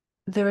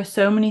 There are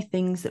so many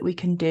things that we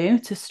can do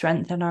to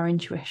strengthen our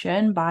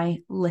intuition by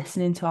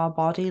listening to our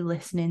body,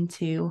 listening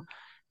to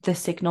the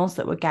signals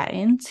that we're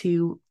getting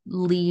to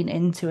lean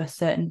into a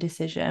certain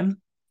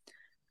decision.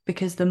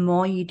 Because the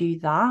more you do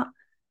that,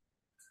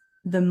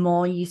 the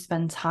more you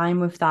spend time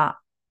with that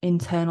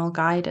internal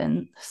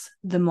guidance,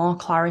 the more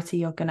clarity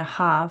you're going to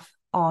have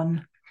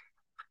on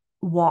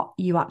what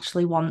you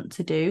actually want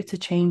to do to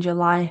change your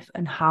life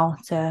and how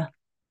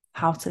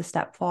to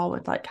step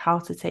forward, like how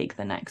to take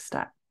the next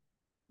step.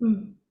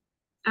 Mm.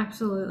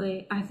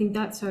 Absolutely. I think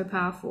that's so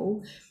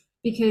powerful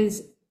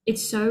because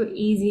it's so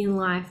easy in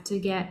life to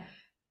get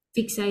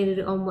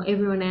fixated on what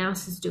everyone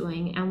else is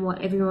doing and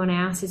what everyone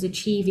else is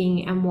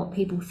achieving and what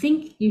people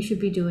think you should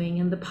be doing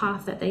and the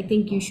path that they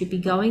think you should be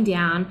going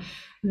down.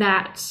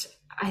 That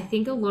I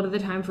think a lot of the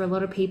time for a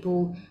lot of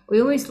people,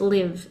 we almost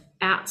live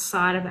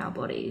outside of our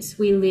bodies.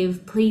 We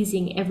live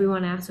pleasing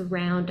everyone else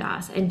around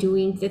us and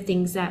doing the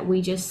things that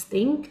we just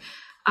think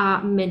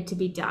are meant to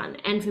be done.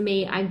 And for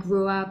me, I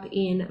grew up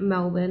in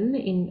Melbourne,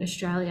 in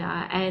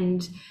Australia,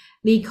 and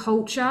the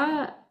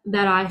culture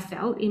that I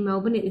felt in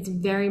Melbourne, it's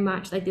very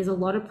much like there's a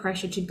lot of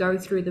pressure to go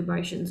through the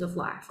motions of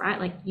life, right?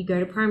 Like you go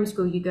to primary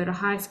school, you go to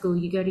high school,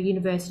 you go to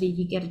university,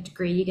 you get a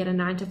degree, you get a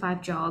 9 to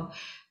 5 job,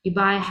 you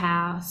buy a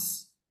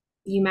house,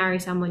 you marry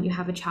someone, you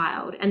have a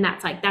child, and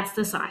that's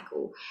the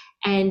cycle.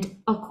 And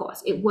of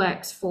course, it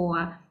works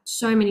for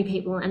so many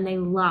people and they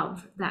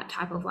love that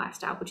type of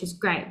lifestyle, which is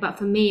great. But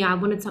for me, I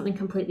wanted something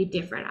completely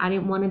different. I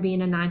didn't want to be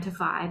in a 9 to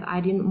 5.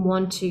 I didn't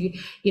want to,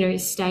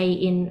 stay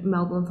in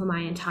Melbourne for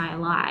my entire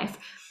life.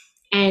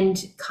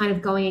 And kind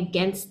of going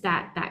against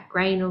that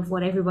grain of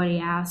what everybody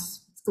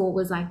else thought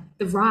was like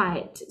the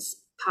right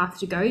path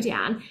to go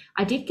down,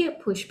 I did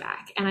get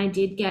pushback and I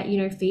did get,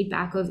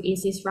 feedback of,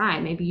 is this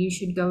right? Maybe you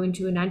should go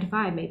into a 9 to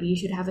 5, maybe you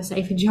should have a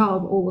safer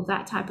job, all of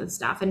that type of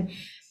stuff. And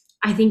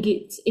I think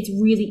it's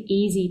really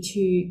easy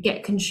to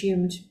get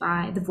consumed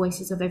by the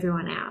voices of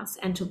everyone else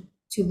and to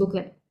look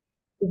at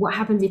what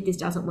happens if this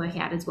doesn't work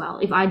out as well.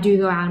 If I do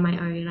go out on my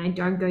own and I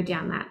don't go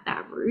down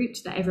that route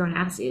that everyone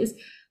else is,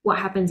 what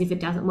happens if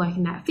it doesn't work?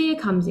 And that fear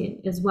comes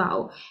in as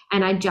well.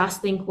 And I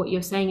just think what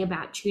you're saying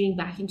about tuning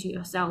back into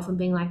yourself and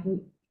being like,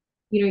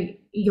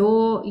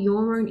 your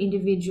own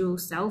individual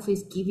self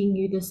is giving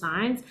you the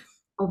signs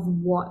of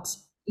what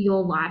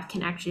your life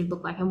can actually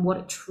look like and what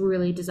it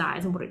truly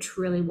desires and what it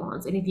truly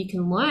wants. And if you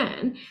can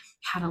learn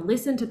how to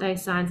listen to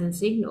those signs and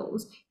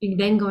signals, you're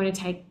then going to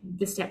take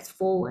the steps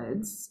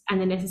forwards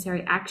and the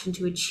necessary action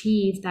to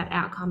achieve that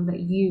outcome that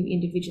you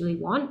individually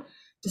want,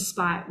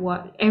 despite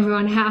what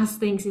everyone else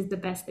thinks is the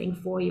best thing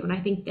for you. And I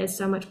think there's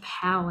so much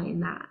power in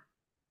that.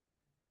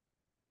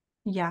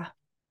 Yeah,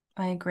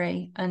 I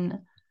agree. And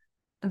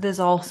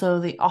there's also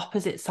the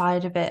opposite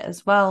side of it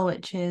as well,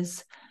 which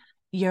is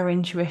your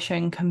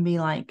intuition can be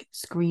like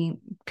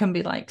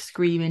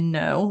screaming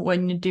no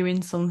when you're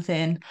doing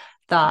something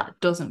that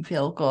doesn't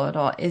feel good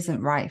or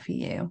isn't right for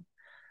you.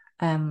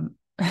 And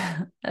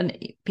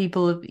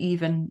people have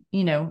even,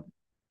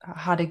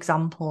 had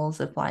examples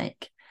of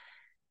like,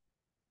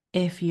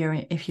 if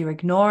you're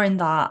ignoring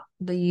that,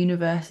 the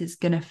universe is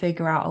going to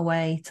figure out a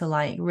way to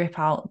like rip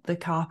out the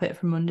carpet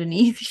from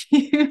underneath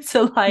you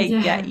to like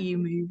get Yeah. you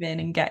moving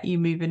and get you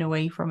moving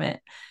away from it.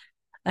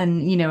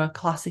 And a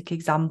classic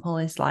example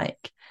is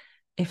like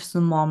if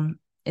someone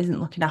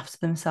isn't looking after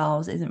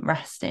themselves, isn't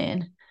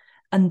resting,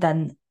 and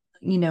then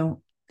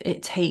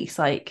it takes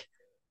like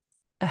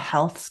a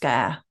health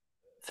scare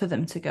for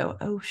them to go,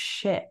 oh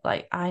shit,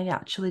 like I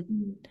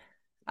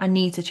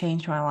need to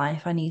change my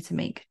life. I need to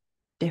make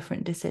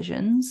different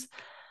decisions.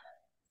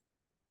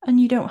 And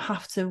you don't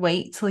have to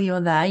wait till you're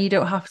there. You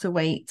don't have to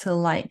wait till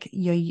like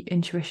your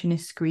intuition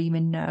is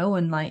screaming no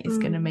and like it's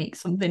going to Mm. make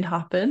something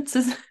happen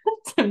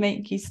to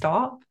make you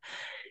stop.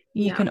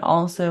 You Yeah. can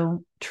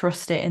also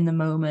trust it in the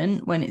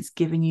moment when it's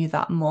giving you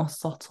that more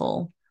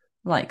subtle,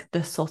 like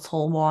the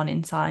subtle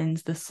warning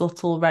signs, the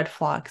subtle red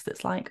flags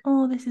that's like,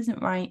 oh, this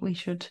isn't right. We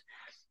should,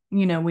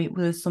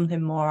 there's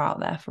something more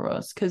out there for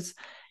us. Because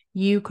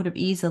you could have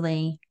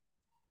easily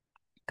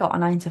got a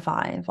 9 to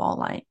 5 or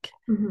like,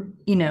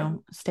 Hmm.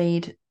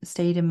 stayed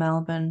in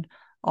Melbourne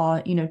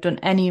or, done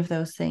any of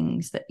those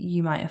things that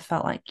you might have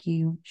felt like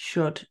you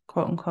should,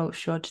 quote unquote,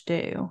 should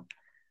do.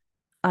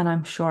 And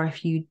I'm sure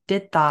if you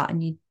did that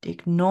and you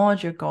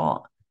ignored your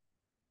gut,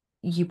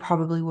 you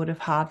probably would have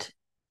had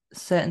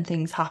certain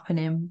things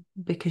happening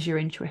because your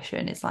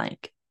intuition is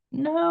like,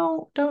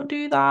 no, don't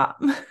do that.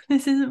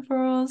 This isn't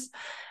for us.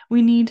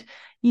 We need,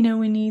 we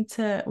need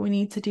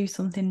to do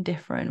something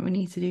different. We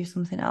need to do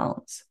something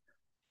else.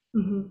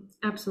 Hmm.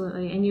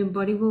 Absolutely. And your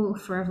body will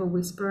forever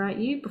whisper at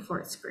you before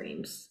it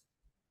screams.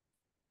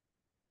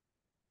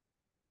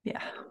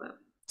 Yeah. I love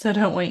So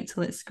don't wait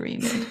till it's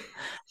screaming.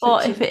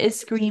 Or if it. it is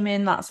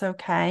screaming, that's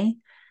okay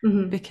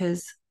Hmm.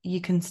 because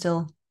you can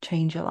still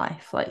change your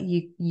life. Like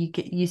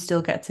you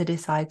still get to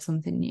decide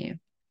something new.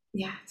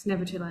 Yeah, it's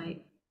never too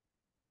late.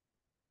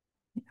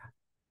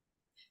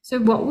 So,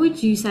 what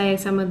would you say are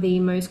some of the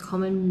most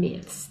common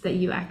myths that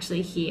you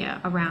actually hear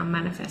around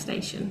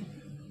manifestation?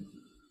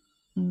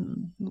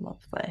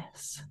 Love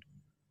this.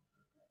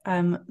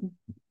 Um,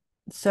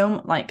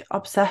 so like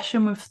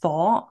obsession with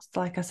thoughts,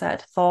 like I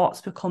said,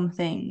 thoughts become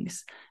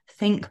things.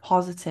 Think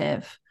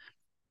positive.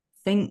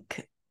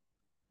 Think,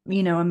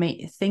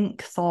 and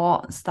think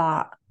thoughts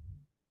that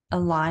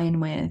align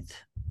with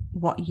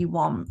what you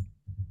want.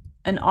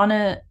 And on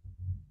a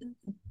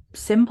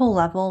simple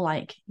level,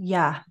 like,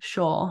 yeah,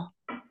 sure,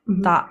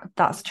 Hmm.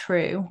 that's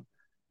true,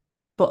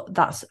 but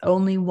that's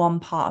only one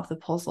part of the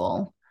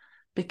puzzle.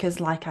 Because,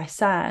 like I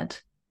said,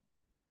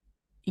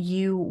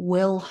 you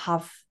will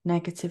have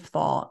negative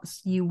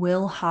thoughts. You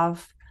will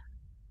have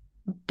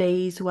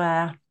days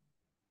where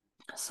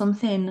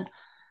something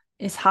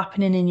is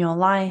happening in your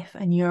life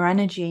and your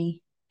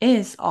energy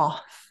is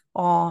off,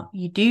 or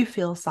you do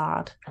feel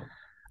sad.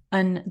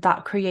 And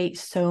that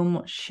creates so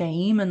much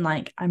shame and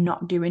like, I'm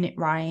not doing it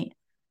right.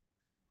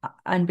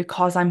 And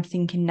because I'm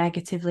thinking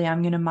negatively,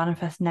 I'm going to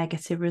manifest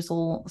negative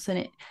results.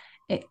 And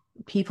it,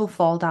 people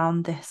fall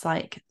down this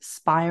like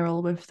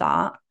spiral with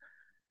that.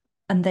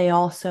 And they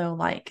also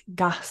like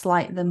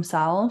gaslight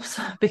themselves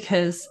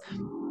because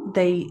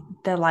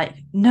they're like,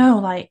 no,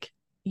 like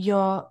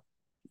you're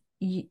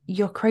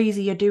you're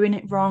crazy, you're doing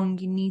it wrong,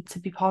 you need to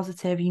be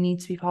positive, you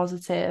need to be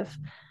positive.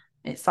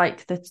 It's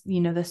like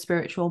the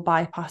spiritual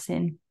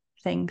bypassing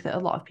thing that a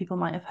lot of people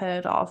might have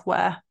heard of,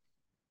 where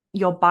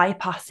you're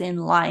bypassing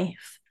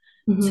life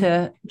Hmm.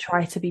 to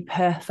try to be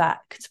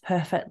perfect,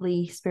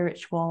 perfectly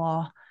spiritual,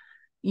 or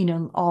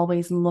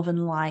always love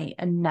and light,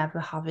 and never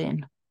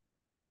having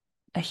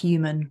a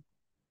human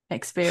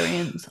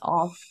experience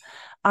of,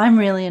 I'm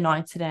really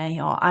annoyed today,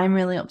 or I'm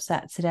really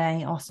upset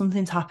today, or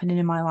something's happening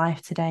in my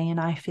life today and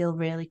I feel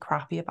really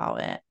crappy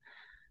about it.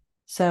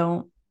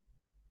 So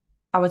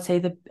I would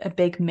say a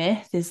big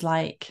myth is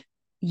like,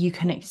 you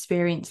can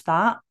experience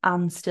that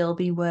and still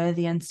be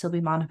worthy and still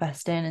be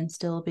manifesting and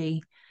still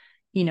be,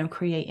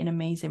 creating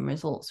amazing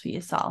results for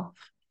yourself.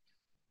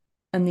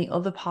 And the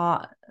other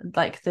part,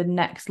 like the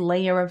next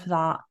layer of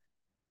that,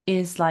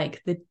 is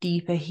like the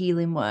deeper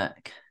healing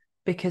work.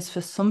 Because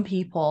for some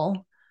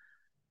people,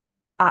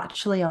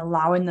 actually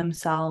allowing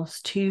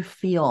themselves to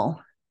feel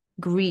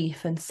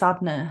grief and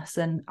sadness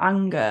and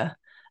anger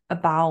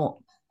about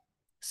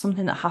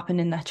something that happened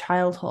in their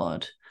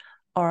childhood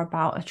or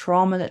about a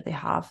trauma that they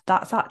have,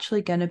 that's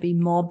actually going to be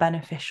more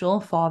beneficial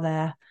for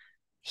their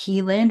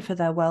healing, for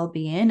their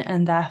well-being,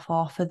 and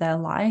therefore for their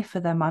life, for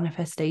their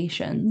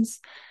manifestations,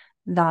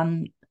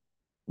 than,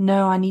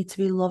 no, I need to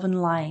be love and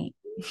light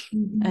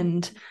Hmm.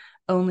 and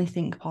only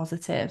think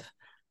positive.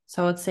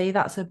 So I'd say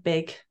that's a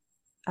big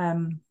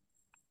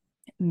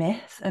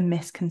myth and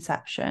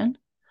misconception.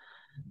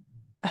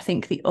 I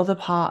think the other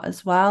part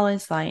as well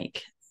is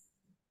like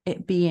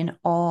it being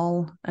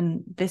all,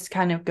 and this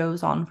kind of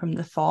goes on from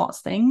the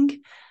thoughts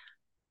thing,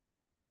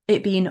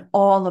 it being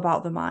all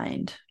about the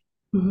mind,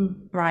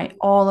 Hmm. right?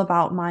 All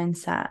about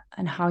mindset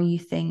and how you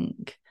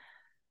think,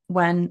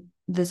 when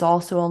there's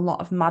also a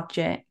lot of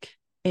magic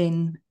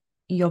in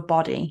your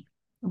body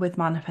with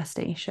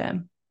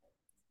manifestation.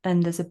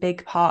 And there's a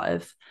big part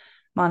of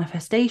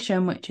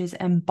manifestation, which is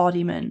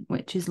embodiment,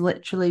 which is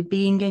literally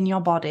being in your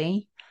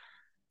body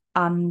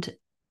and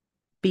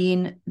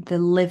being the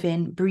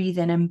living,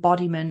 breathing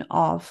embodiment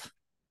of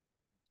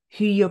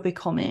who you're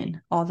becoming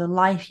or the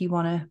life you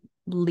want to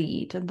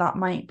lead. And that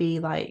might be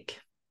like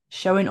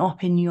showing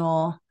up in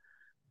your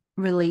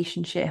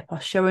relationship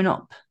or showing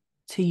up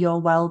to your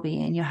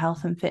well-being, your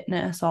health and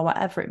fitness, or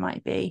whatever it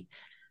might be,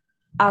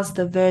 as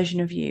the version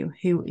of you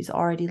who is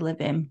already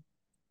living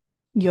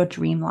your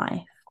dream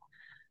life.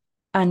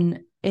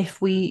 And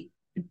if we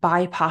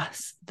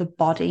bypass the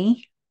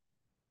body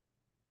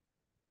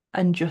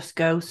and just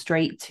go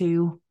straight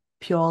to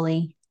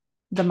purely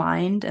the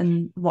mind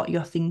and what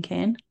you're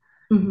thinking,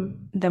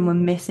 Mm-hmm. then we're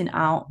missing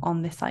out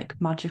on this like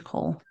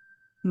magical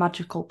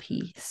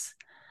piece.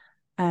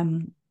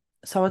 Um,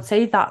 so I'd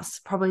say that's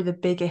probably the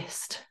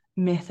biggest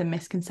myth and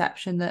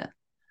misconception that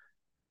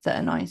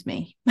annoys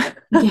me.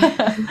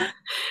 Yeah.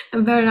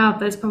 And fair enough.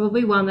 That's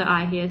probably one that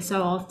I hear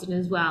so often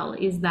as well,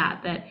 is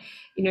that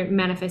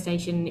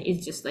manifestation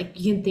is just like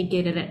you can think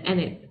it and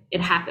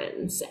it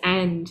happens.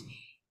 And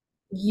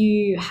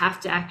you have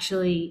to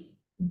actually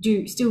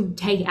still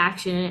take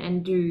action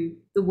and do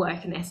the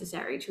work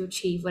necessary to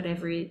achieve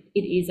whatever it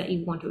is that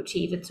you want to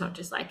achieve. It's not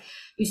just like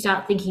you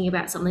start thinking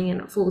about something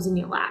and it falls in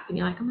your lap and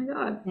you're like, oh my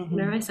God,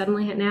 Mm-hmm. I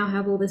suddenly now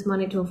have all this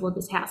money to afford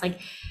this house. Like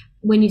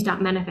when you start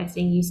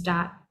manifesting, you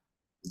start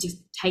just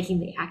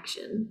taking the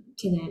action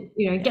to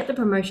then, get the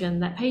promotion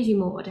that pays you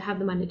more, to have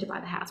the money to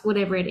buy the house,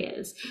 whatever it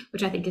is,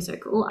 which I think is so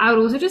cool. I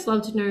would also just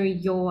love to know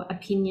your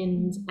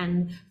opinions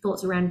and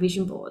thoughts around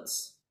vision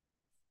boards.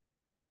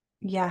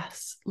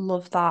 Yes,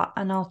 love that.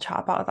 And I'll chat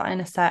about that in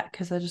a sec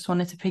because I just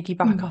wanted to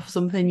piggyback Mm. off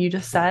something you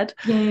just said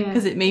Yeah, yeah,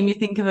 because yeah. it made me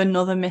think of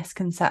another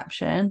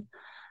misconception.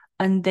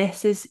 And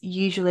this is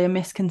usually a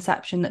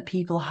misconception that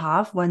people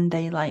have when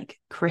they like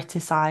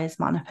criticize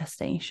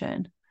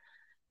manifestation.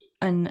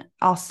 And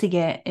I'll see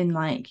it in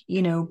like,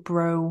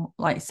 bro,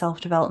 like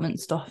self-development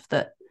stuff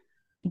that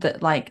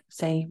like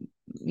say,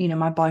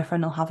 my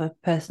boyfriend will have a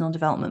personal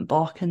development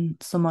book and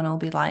someone will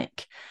be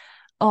like,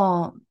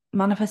 oh,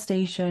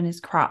 manifestation is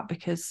crap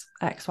because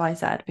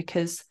XYZ,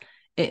 because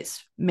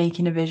it's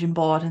making a vision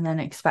board and then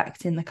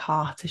expecting the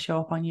car to show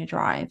up on your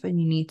drive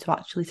and you need to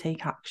actually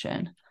take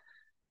action.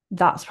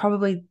 That's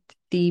probably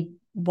the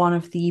one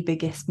of the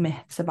biggest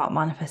myths about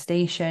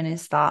manifestation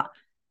is that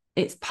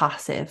it's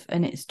passive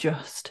and it's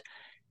just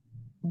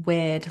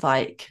weird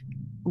like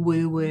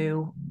woo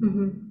woo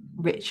Mm-hmm.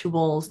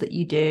 rituals that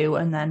you do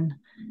and then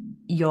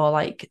you're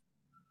like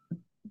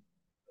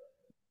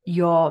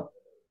you're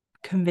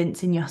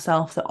convincing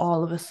yourself that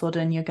all of a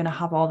sudden you're going to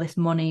have all this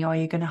money or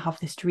you're going to have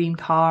this dream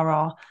car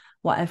or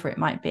whatever it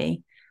might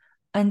be.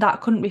 And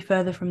that couldn't be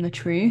further from the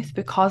truth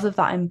because of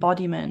that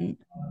embodiment.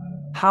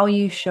 How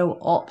you show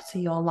up to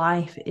your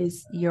life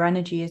is your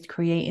energy is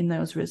creating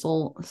those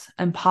results.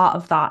 And part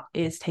of that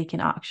is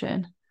taking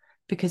action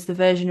because the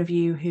version of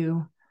you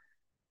who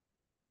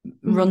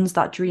Mm-hmm. runs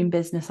that dream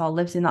business or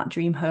lives in that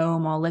dream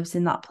home or lives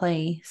in that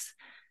place,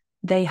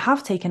 they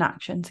have taken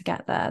action to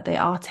get there. They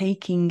are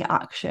taking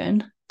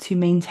action to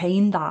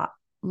maintain that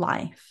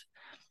life.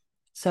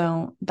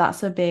 So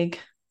that's a big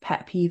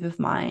pet peeve of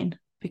mine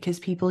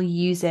because people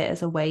use it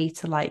as a way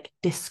to like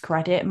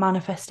discredit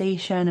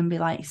manifestation and be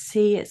like,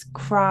 see, it's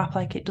crap,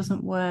 like it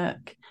doesn't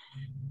work.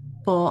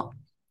 But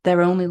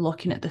they're only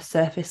looking at the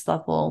surface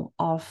level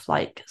of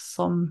like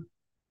some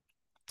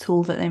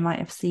tool that they might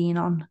have seen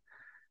on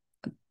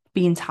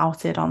being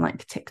touted on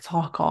like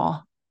TikTok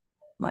or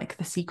like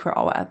The Secret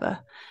or whatever.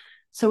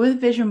 So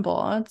with vision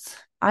boards,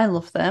 I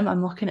love them.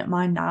 I'm looking at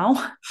mine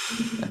now.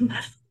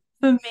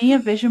 For me, a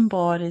vision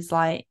board is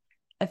like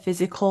a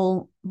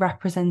physical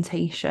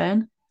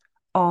representation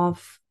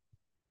of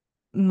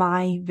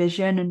my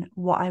vision and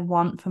what I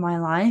want for my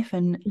life.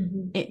 And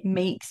Mm-hmm. it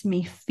makes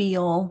me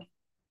feel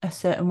a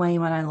certain way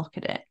when I look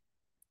at it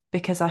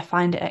because I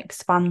find it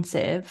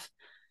expansive,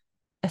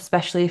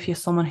 especially if you're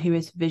someone who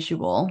is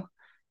visual,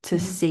 to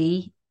Mm-hmm.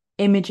 see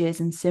images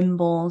and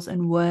symbols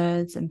and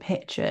words and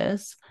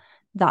pictures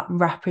that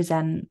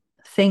represent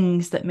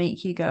things that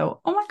make you go,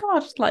 oh my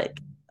God, like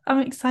I'm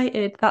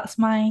excited. That's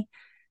my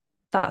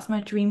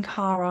dream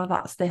car, or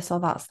that's this, or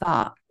that's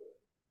that.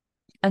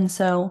 And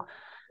so,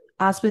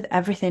 as with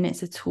everything,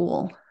 it's a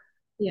tool.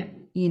 Yeah.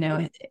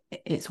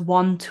 It's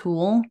one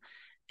tool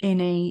in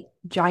a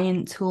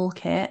giant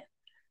toolkit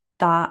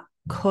that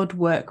could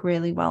work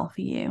really well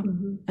for you.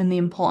 Mm-hmm. And the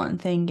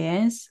important thing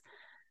is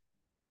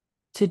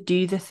to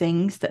do the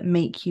things that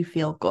make you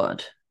feel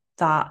good,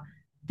 that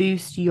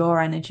boost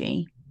your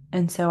energy.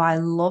 And so I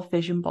love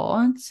vision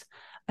boards.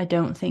 I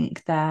don't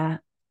think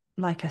they're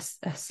like a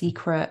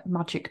secret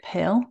magic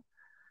pill.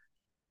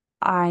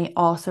 I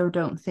also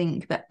don't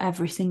think that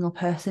every single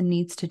person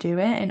needs to do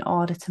it in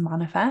order to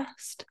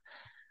manifest.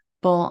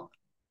 But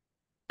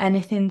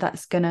anything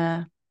that's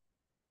gonna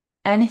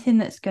anything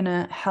that's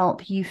gonna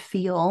help you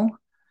feel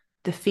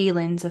the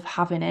feelings of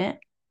having it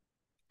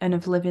and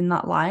of living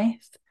that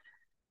life,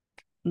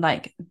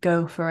 like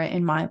go for it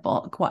in my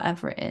book,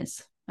 whatever it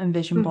is. And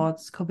vision Mm.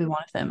 boards could be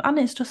one of them. And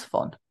it's just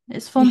fun.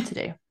 It's fun Yeah. to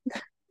do.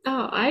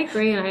 Oh, I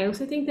agree. And I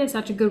also think there's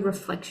such a good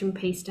reflection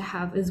piece to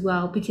have as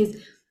well, because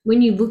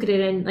when you look at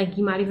it and like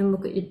you might even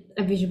look at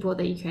a vision board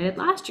that you created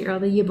last year or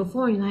the year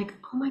before, and you're like,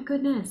 oh my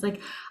goodness, like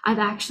I've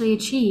actually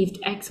achieved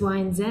X, Y,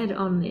 and Z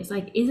on this.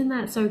 Like, isn't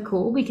that so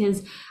cool?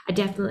 Because I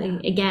definitely,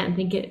 Yeah. again,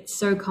 think it's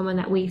so common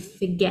that we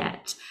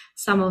forget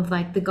some of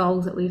like the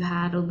goals that we've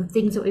had or the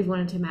things that we've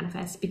wanted to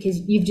manifest because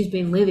you've just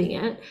been living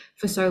it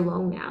for so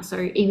long now.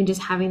 So even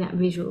just having that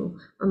visual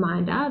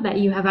reminder that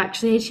you have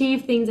actually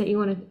achieved things that you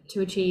wanted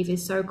to achieve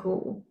is so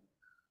cool.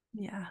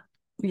 Yeah.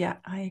 Yeah,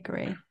 I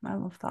agree. I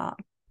love that.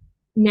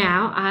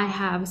 Now I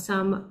have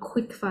some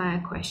quick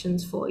fire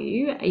questions for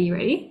you. Are you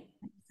ready?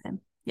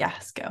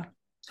 Yes, go.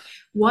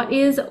 What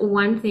is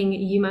one thing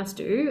you must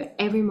do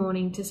every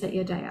morning to set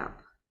your day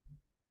up?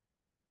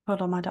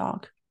 Hold on my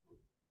dog.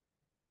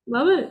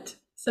 Love it.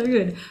 So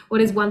good.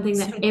 What is one thing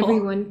that Simple.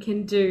 everyone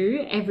can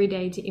do every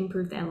day to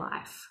improve their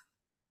life?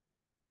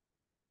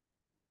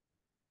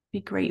 Be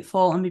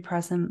grateful and be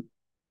present.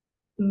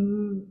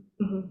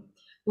 Mm-hmm.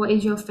 What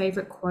is your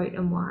favorite quote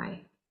and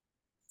why?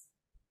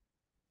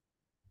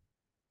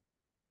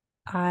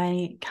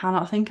 I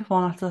cannot think of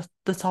one off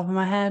the top of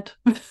my head.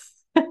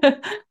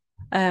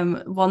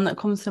 One that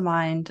comes to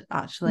mind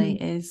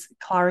actually is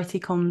clarity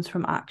comes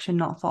from action,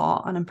 not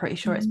thought, and I'm pretty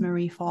sure it's Mm-hmm.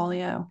 Marie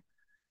Forleo.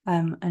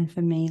 And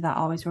for me, that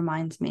always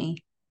reminds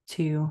me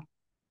to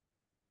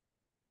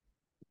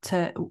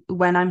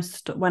when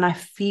when I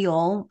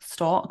feel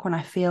stuck, when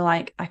I feel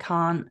like I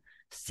can't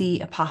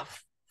see a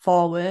path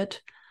forward,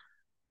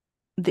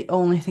 the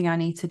only thing I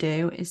need to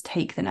do is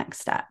take the next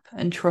step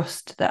and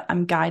trust that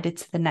I'm guided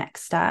to the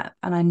next step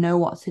and I know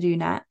what to do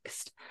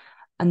next,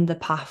 and the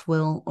path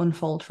will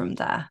unfold from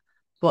there.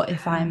 But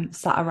if I'm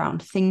sat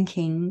around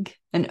thinking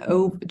and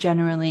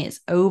generally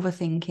it's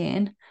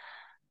overthinking,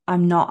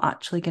 I'm not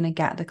actually going to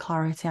get the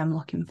clarity I'm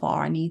looking for.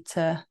 I need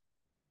to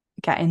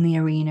get in the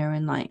arena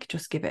and like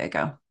just give it a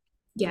go.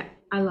 Yeah,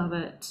 I love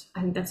it.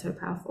 I think that's so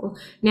powerful.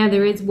 Now,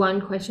 there is one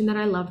question that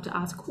I love to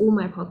ask all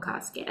my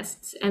podcast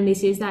guests, and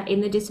this is that in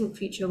the distant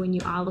future, when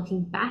you are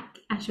looking back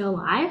at your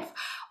life,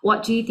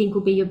 what do you think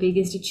will be your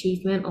biggest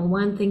achievement or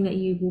one thing that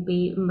you will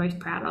be most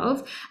proud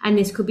of? And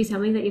this could be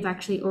something that you've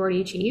actually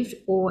already achieved,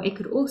 or it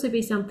could also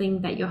be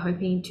something that you're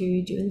hoping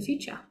to do in the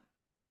future.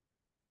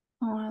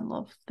 Oh, I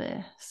love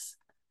this.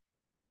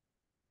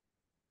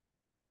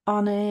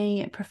 On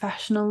a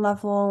professional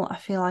level, I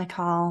feel like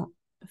I'll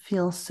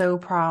feel so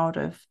proud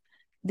of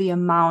the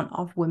amount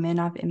of women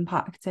I've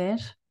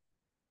impacted,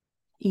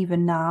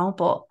 even now,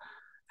 but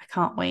I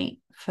can't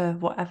wait for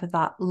whatever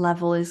that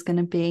level is going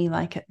to be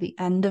like at the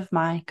end of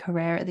my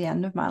career, at the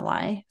end of my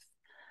life.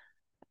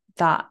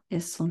 That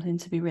is something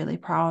to be really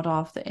proud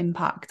of, the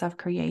impact I've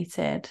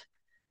created.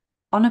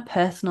 On a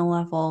personal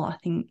level, I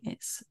think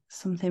it's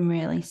something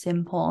really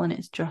simple, and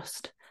it's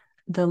just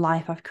the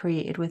life I've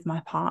created with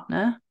my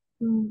partner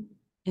Mm,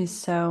 is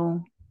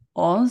so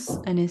us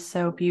and is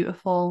so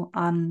beautiful.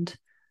 And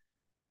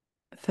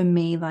for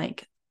me,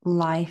 like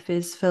life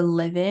is for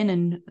living,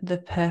 and the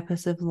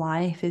purpose of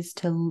life is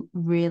to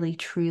really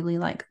truly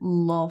like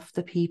love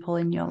the people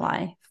in your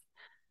life.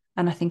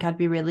 And I think I'd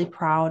be really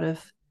proud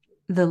of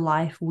the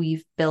life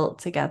we've built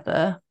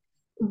together.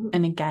 mhm.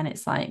 And again,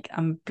 it's like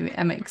I'm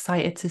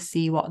excited to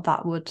see what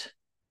that would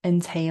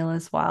entail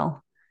as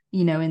well,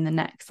 in the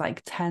next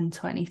like 10,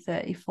 20,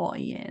 30,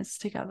 40 years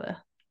together.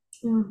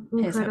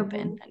 Here's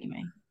hoping Incredible.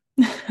 anyway.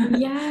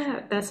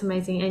 Yeah, that's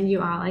amazing. And you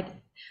are like,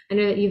 I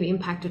know that you've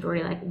impacted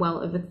already like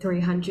well over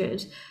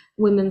 300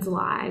 women's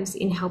lives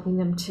in helping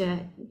them to,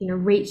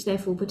 reach their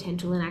full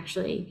potential and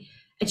actually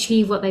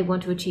achieve what they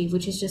want to achieve,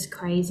 which is just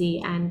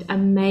crazy and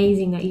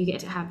amazing that you get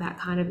to have that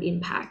kind of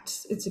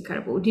impact. It's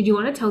incredible. Did you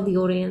want to tell the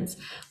audience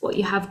what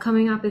you have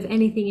coming up, if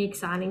anything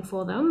exciting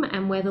for them,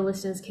 and where the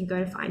listeners can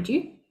go to find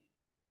you?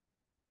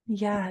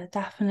 Yeah,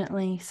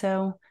 definitely.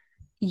 So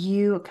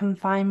you can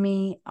find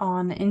me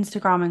on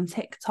Instagram and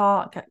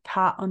TikTok at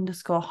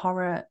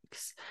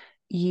cat_horrocks.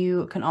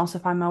 You can also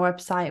find my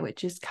website,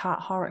 which is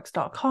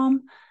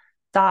cathorrocks.com.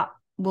 That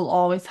will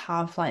always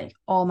have like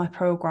all my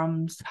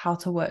programs, how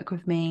to work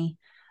with me,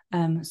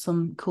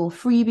 some cool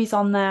freebies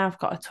on there. I've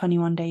got a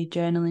 21-day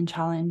journaling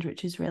challenge,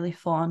 which is really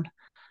fun,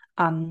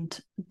 and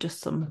just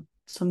some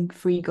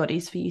free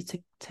goodies for you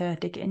to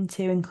dig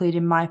into,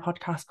 including my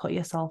podcast, Put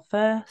Yourself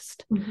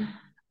First. Mhm.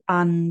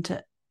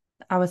 And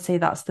I would say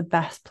that's the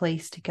best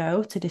place to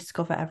go to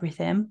discover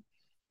everything.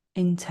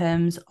 In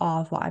terms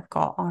of what I've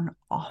got on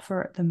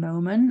offer at the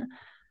moment,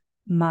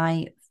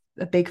 my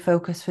a big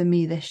focus for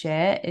me this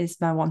year is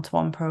my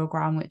one-to-one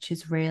program, which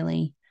is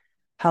really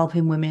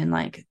helping women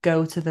like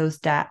go to those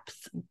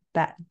depths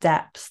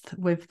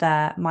with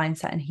their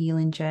mindset and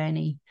healing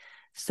journey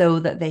so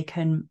that they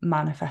can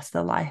manifest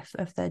the life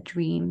of their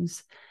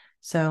dreams.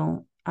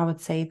 So I would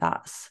say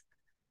that's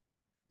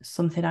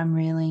something I'm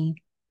really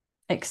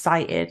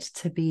excited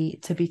to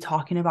be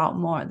talking about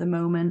more at the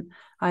moment.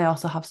 I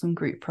also have some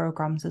group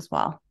programs as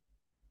well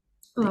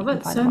I that you love can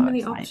it. find on So my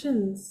many website.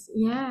 options.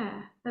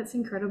 Yeah, that's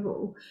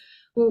incredible.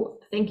 Well,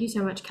 thank you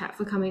so much, Kat,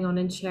 for coming on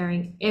and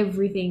sharing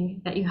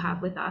everything that you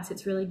have with us.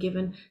 It's really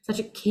given such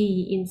a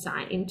key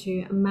insight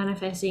into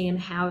manifesting and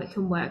how it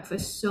can work for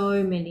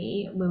so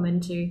many women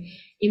to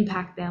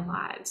impact their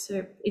lives.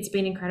 So it's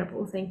been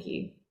incredible. Thank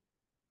you.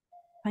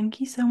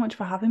 Thank you so much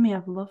for having me.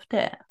 I've loved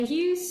it. Thank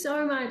you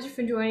so much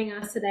for joining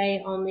us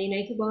today on the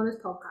Naked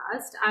Wellness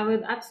podcast. I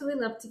would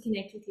absolutely love to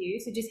connect with you.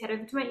 So just head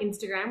over to my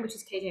Instagram, which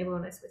is KJ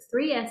Wellness with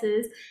three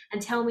S's,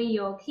 and tell me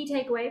your key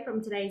takeaway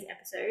from today's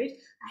episode.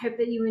 I hope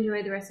that you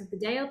enjoy the rest of the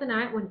day or the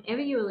night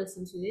whenever you are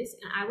listening to this,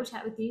 and I will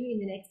chat with you in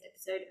the next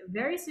episode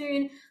very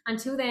soon.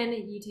 Until then,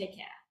 you take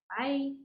care. Bye.